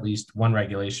to at least one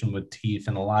regulation with teeth,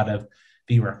 and a lot of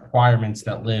the requirements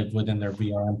that live within their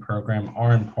VRM program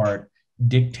are in part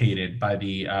dictated by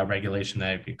the regulation that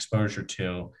I have exposure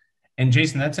to. And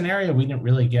Jason, that's an area we didn't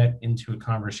really get into a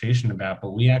conversation about,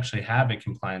 but we actually have a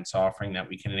compliance offering that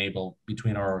we can enable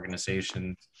between our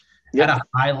organizations. Yep. At a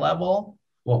high level,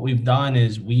 what we've done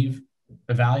is we've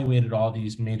evaluated all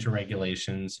these major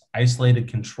regulations, isolated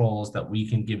controls that we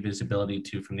can give visibility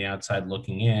to from the outside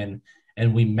looking in,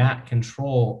 and we map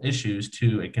control issues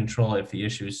to a control if the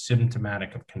issue is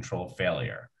symptomatic of control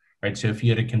failure, right? So if you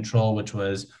had a control which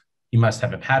was you must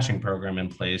have a patching program in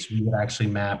place, we would actually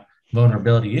map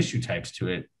vulnerability issue types to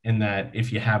it, in that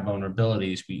if you have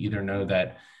vulnerabilities, we either know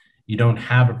that you don't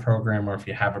have a program, or if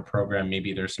you have a program,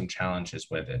 maybe there's some challenges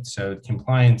with it. So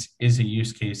compliance is a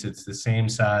use case. It's the same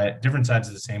side, different sides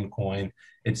of the same coin.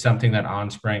 It's something that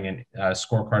Onspring and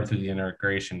Scorecard through the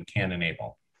integration can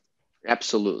enable.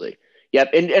 Absolutely.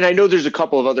 Yep. And I know there's a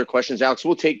couple of other questions, Alex.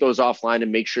 We'll take those offline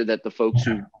and make sure that the folks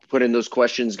who put in those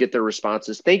questions get their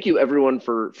responses. Thank you, everyone,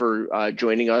 for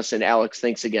joining us. And Alex,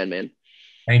 thanks again, man.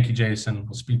 Thank you, Jason.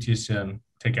 We'll speak to you soon.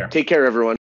 Take care. Take care, everyone.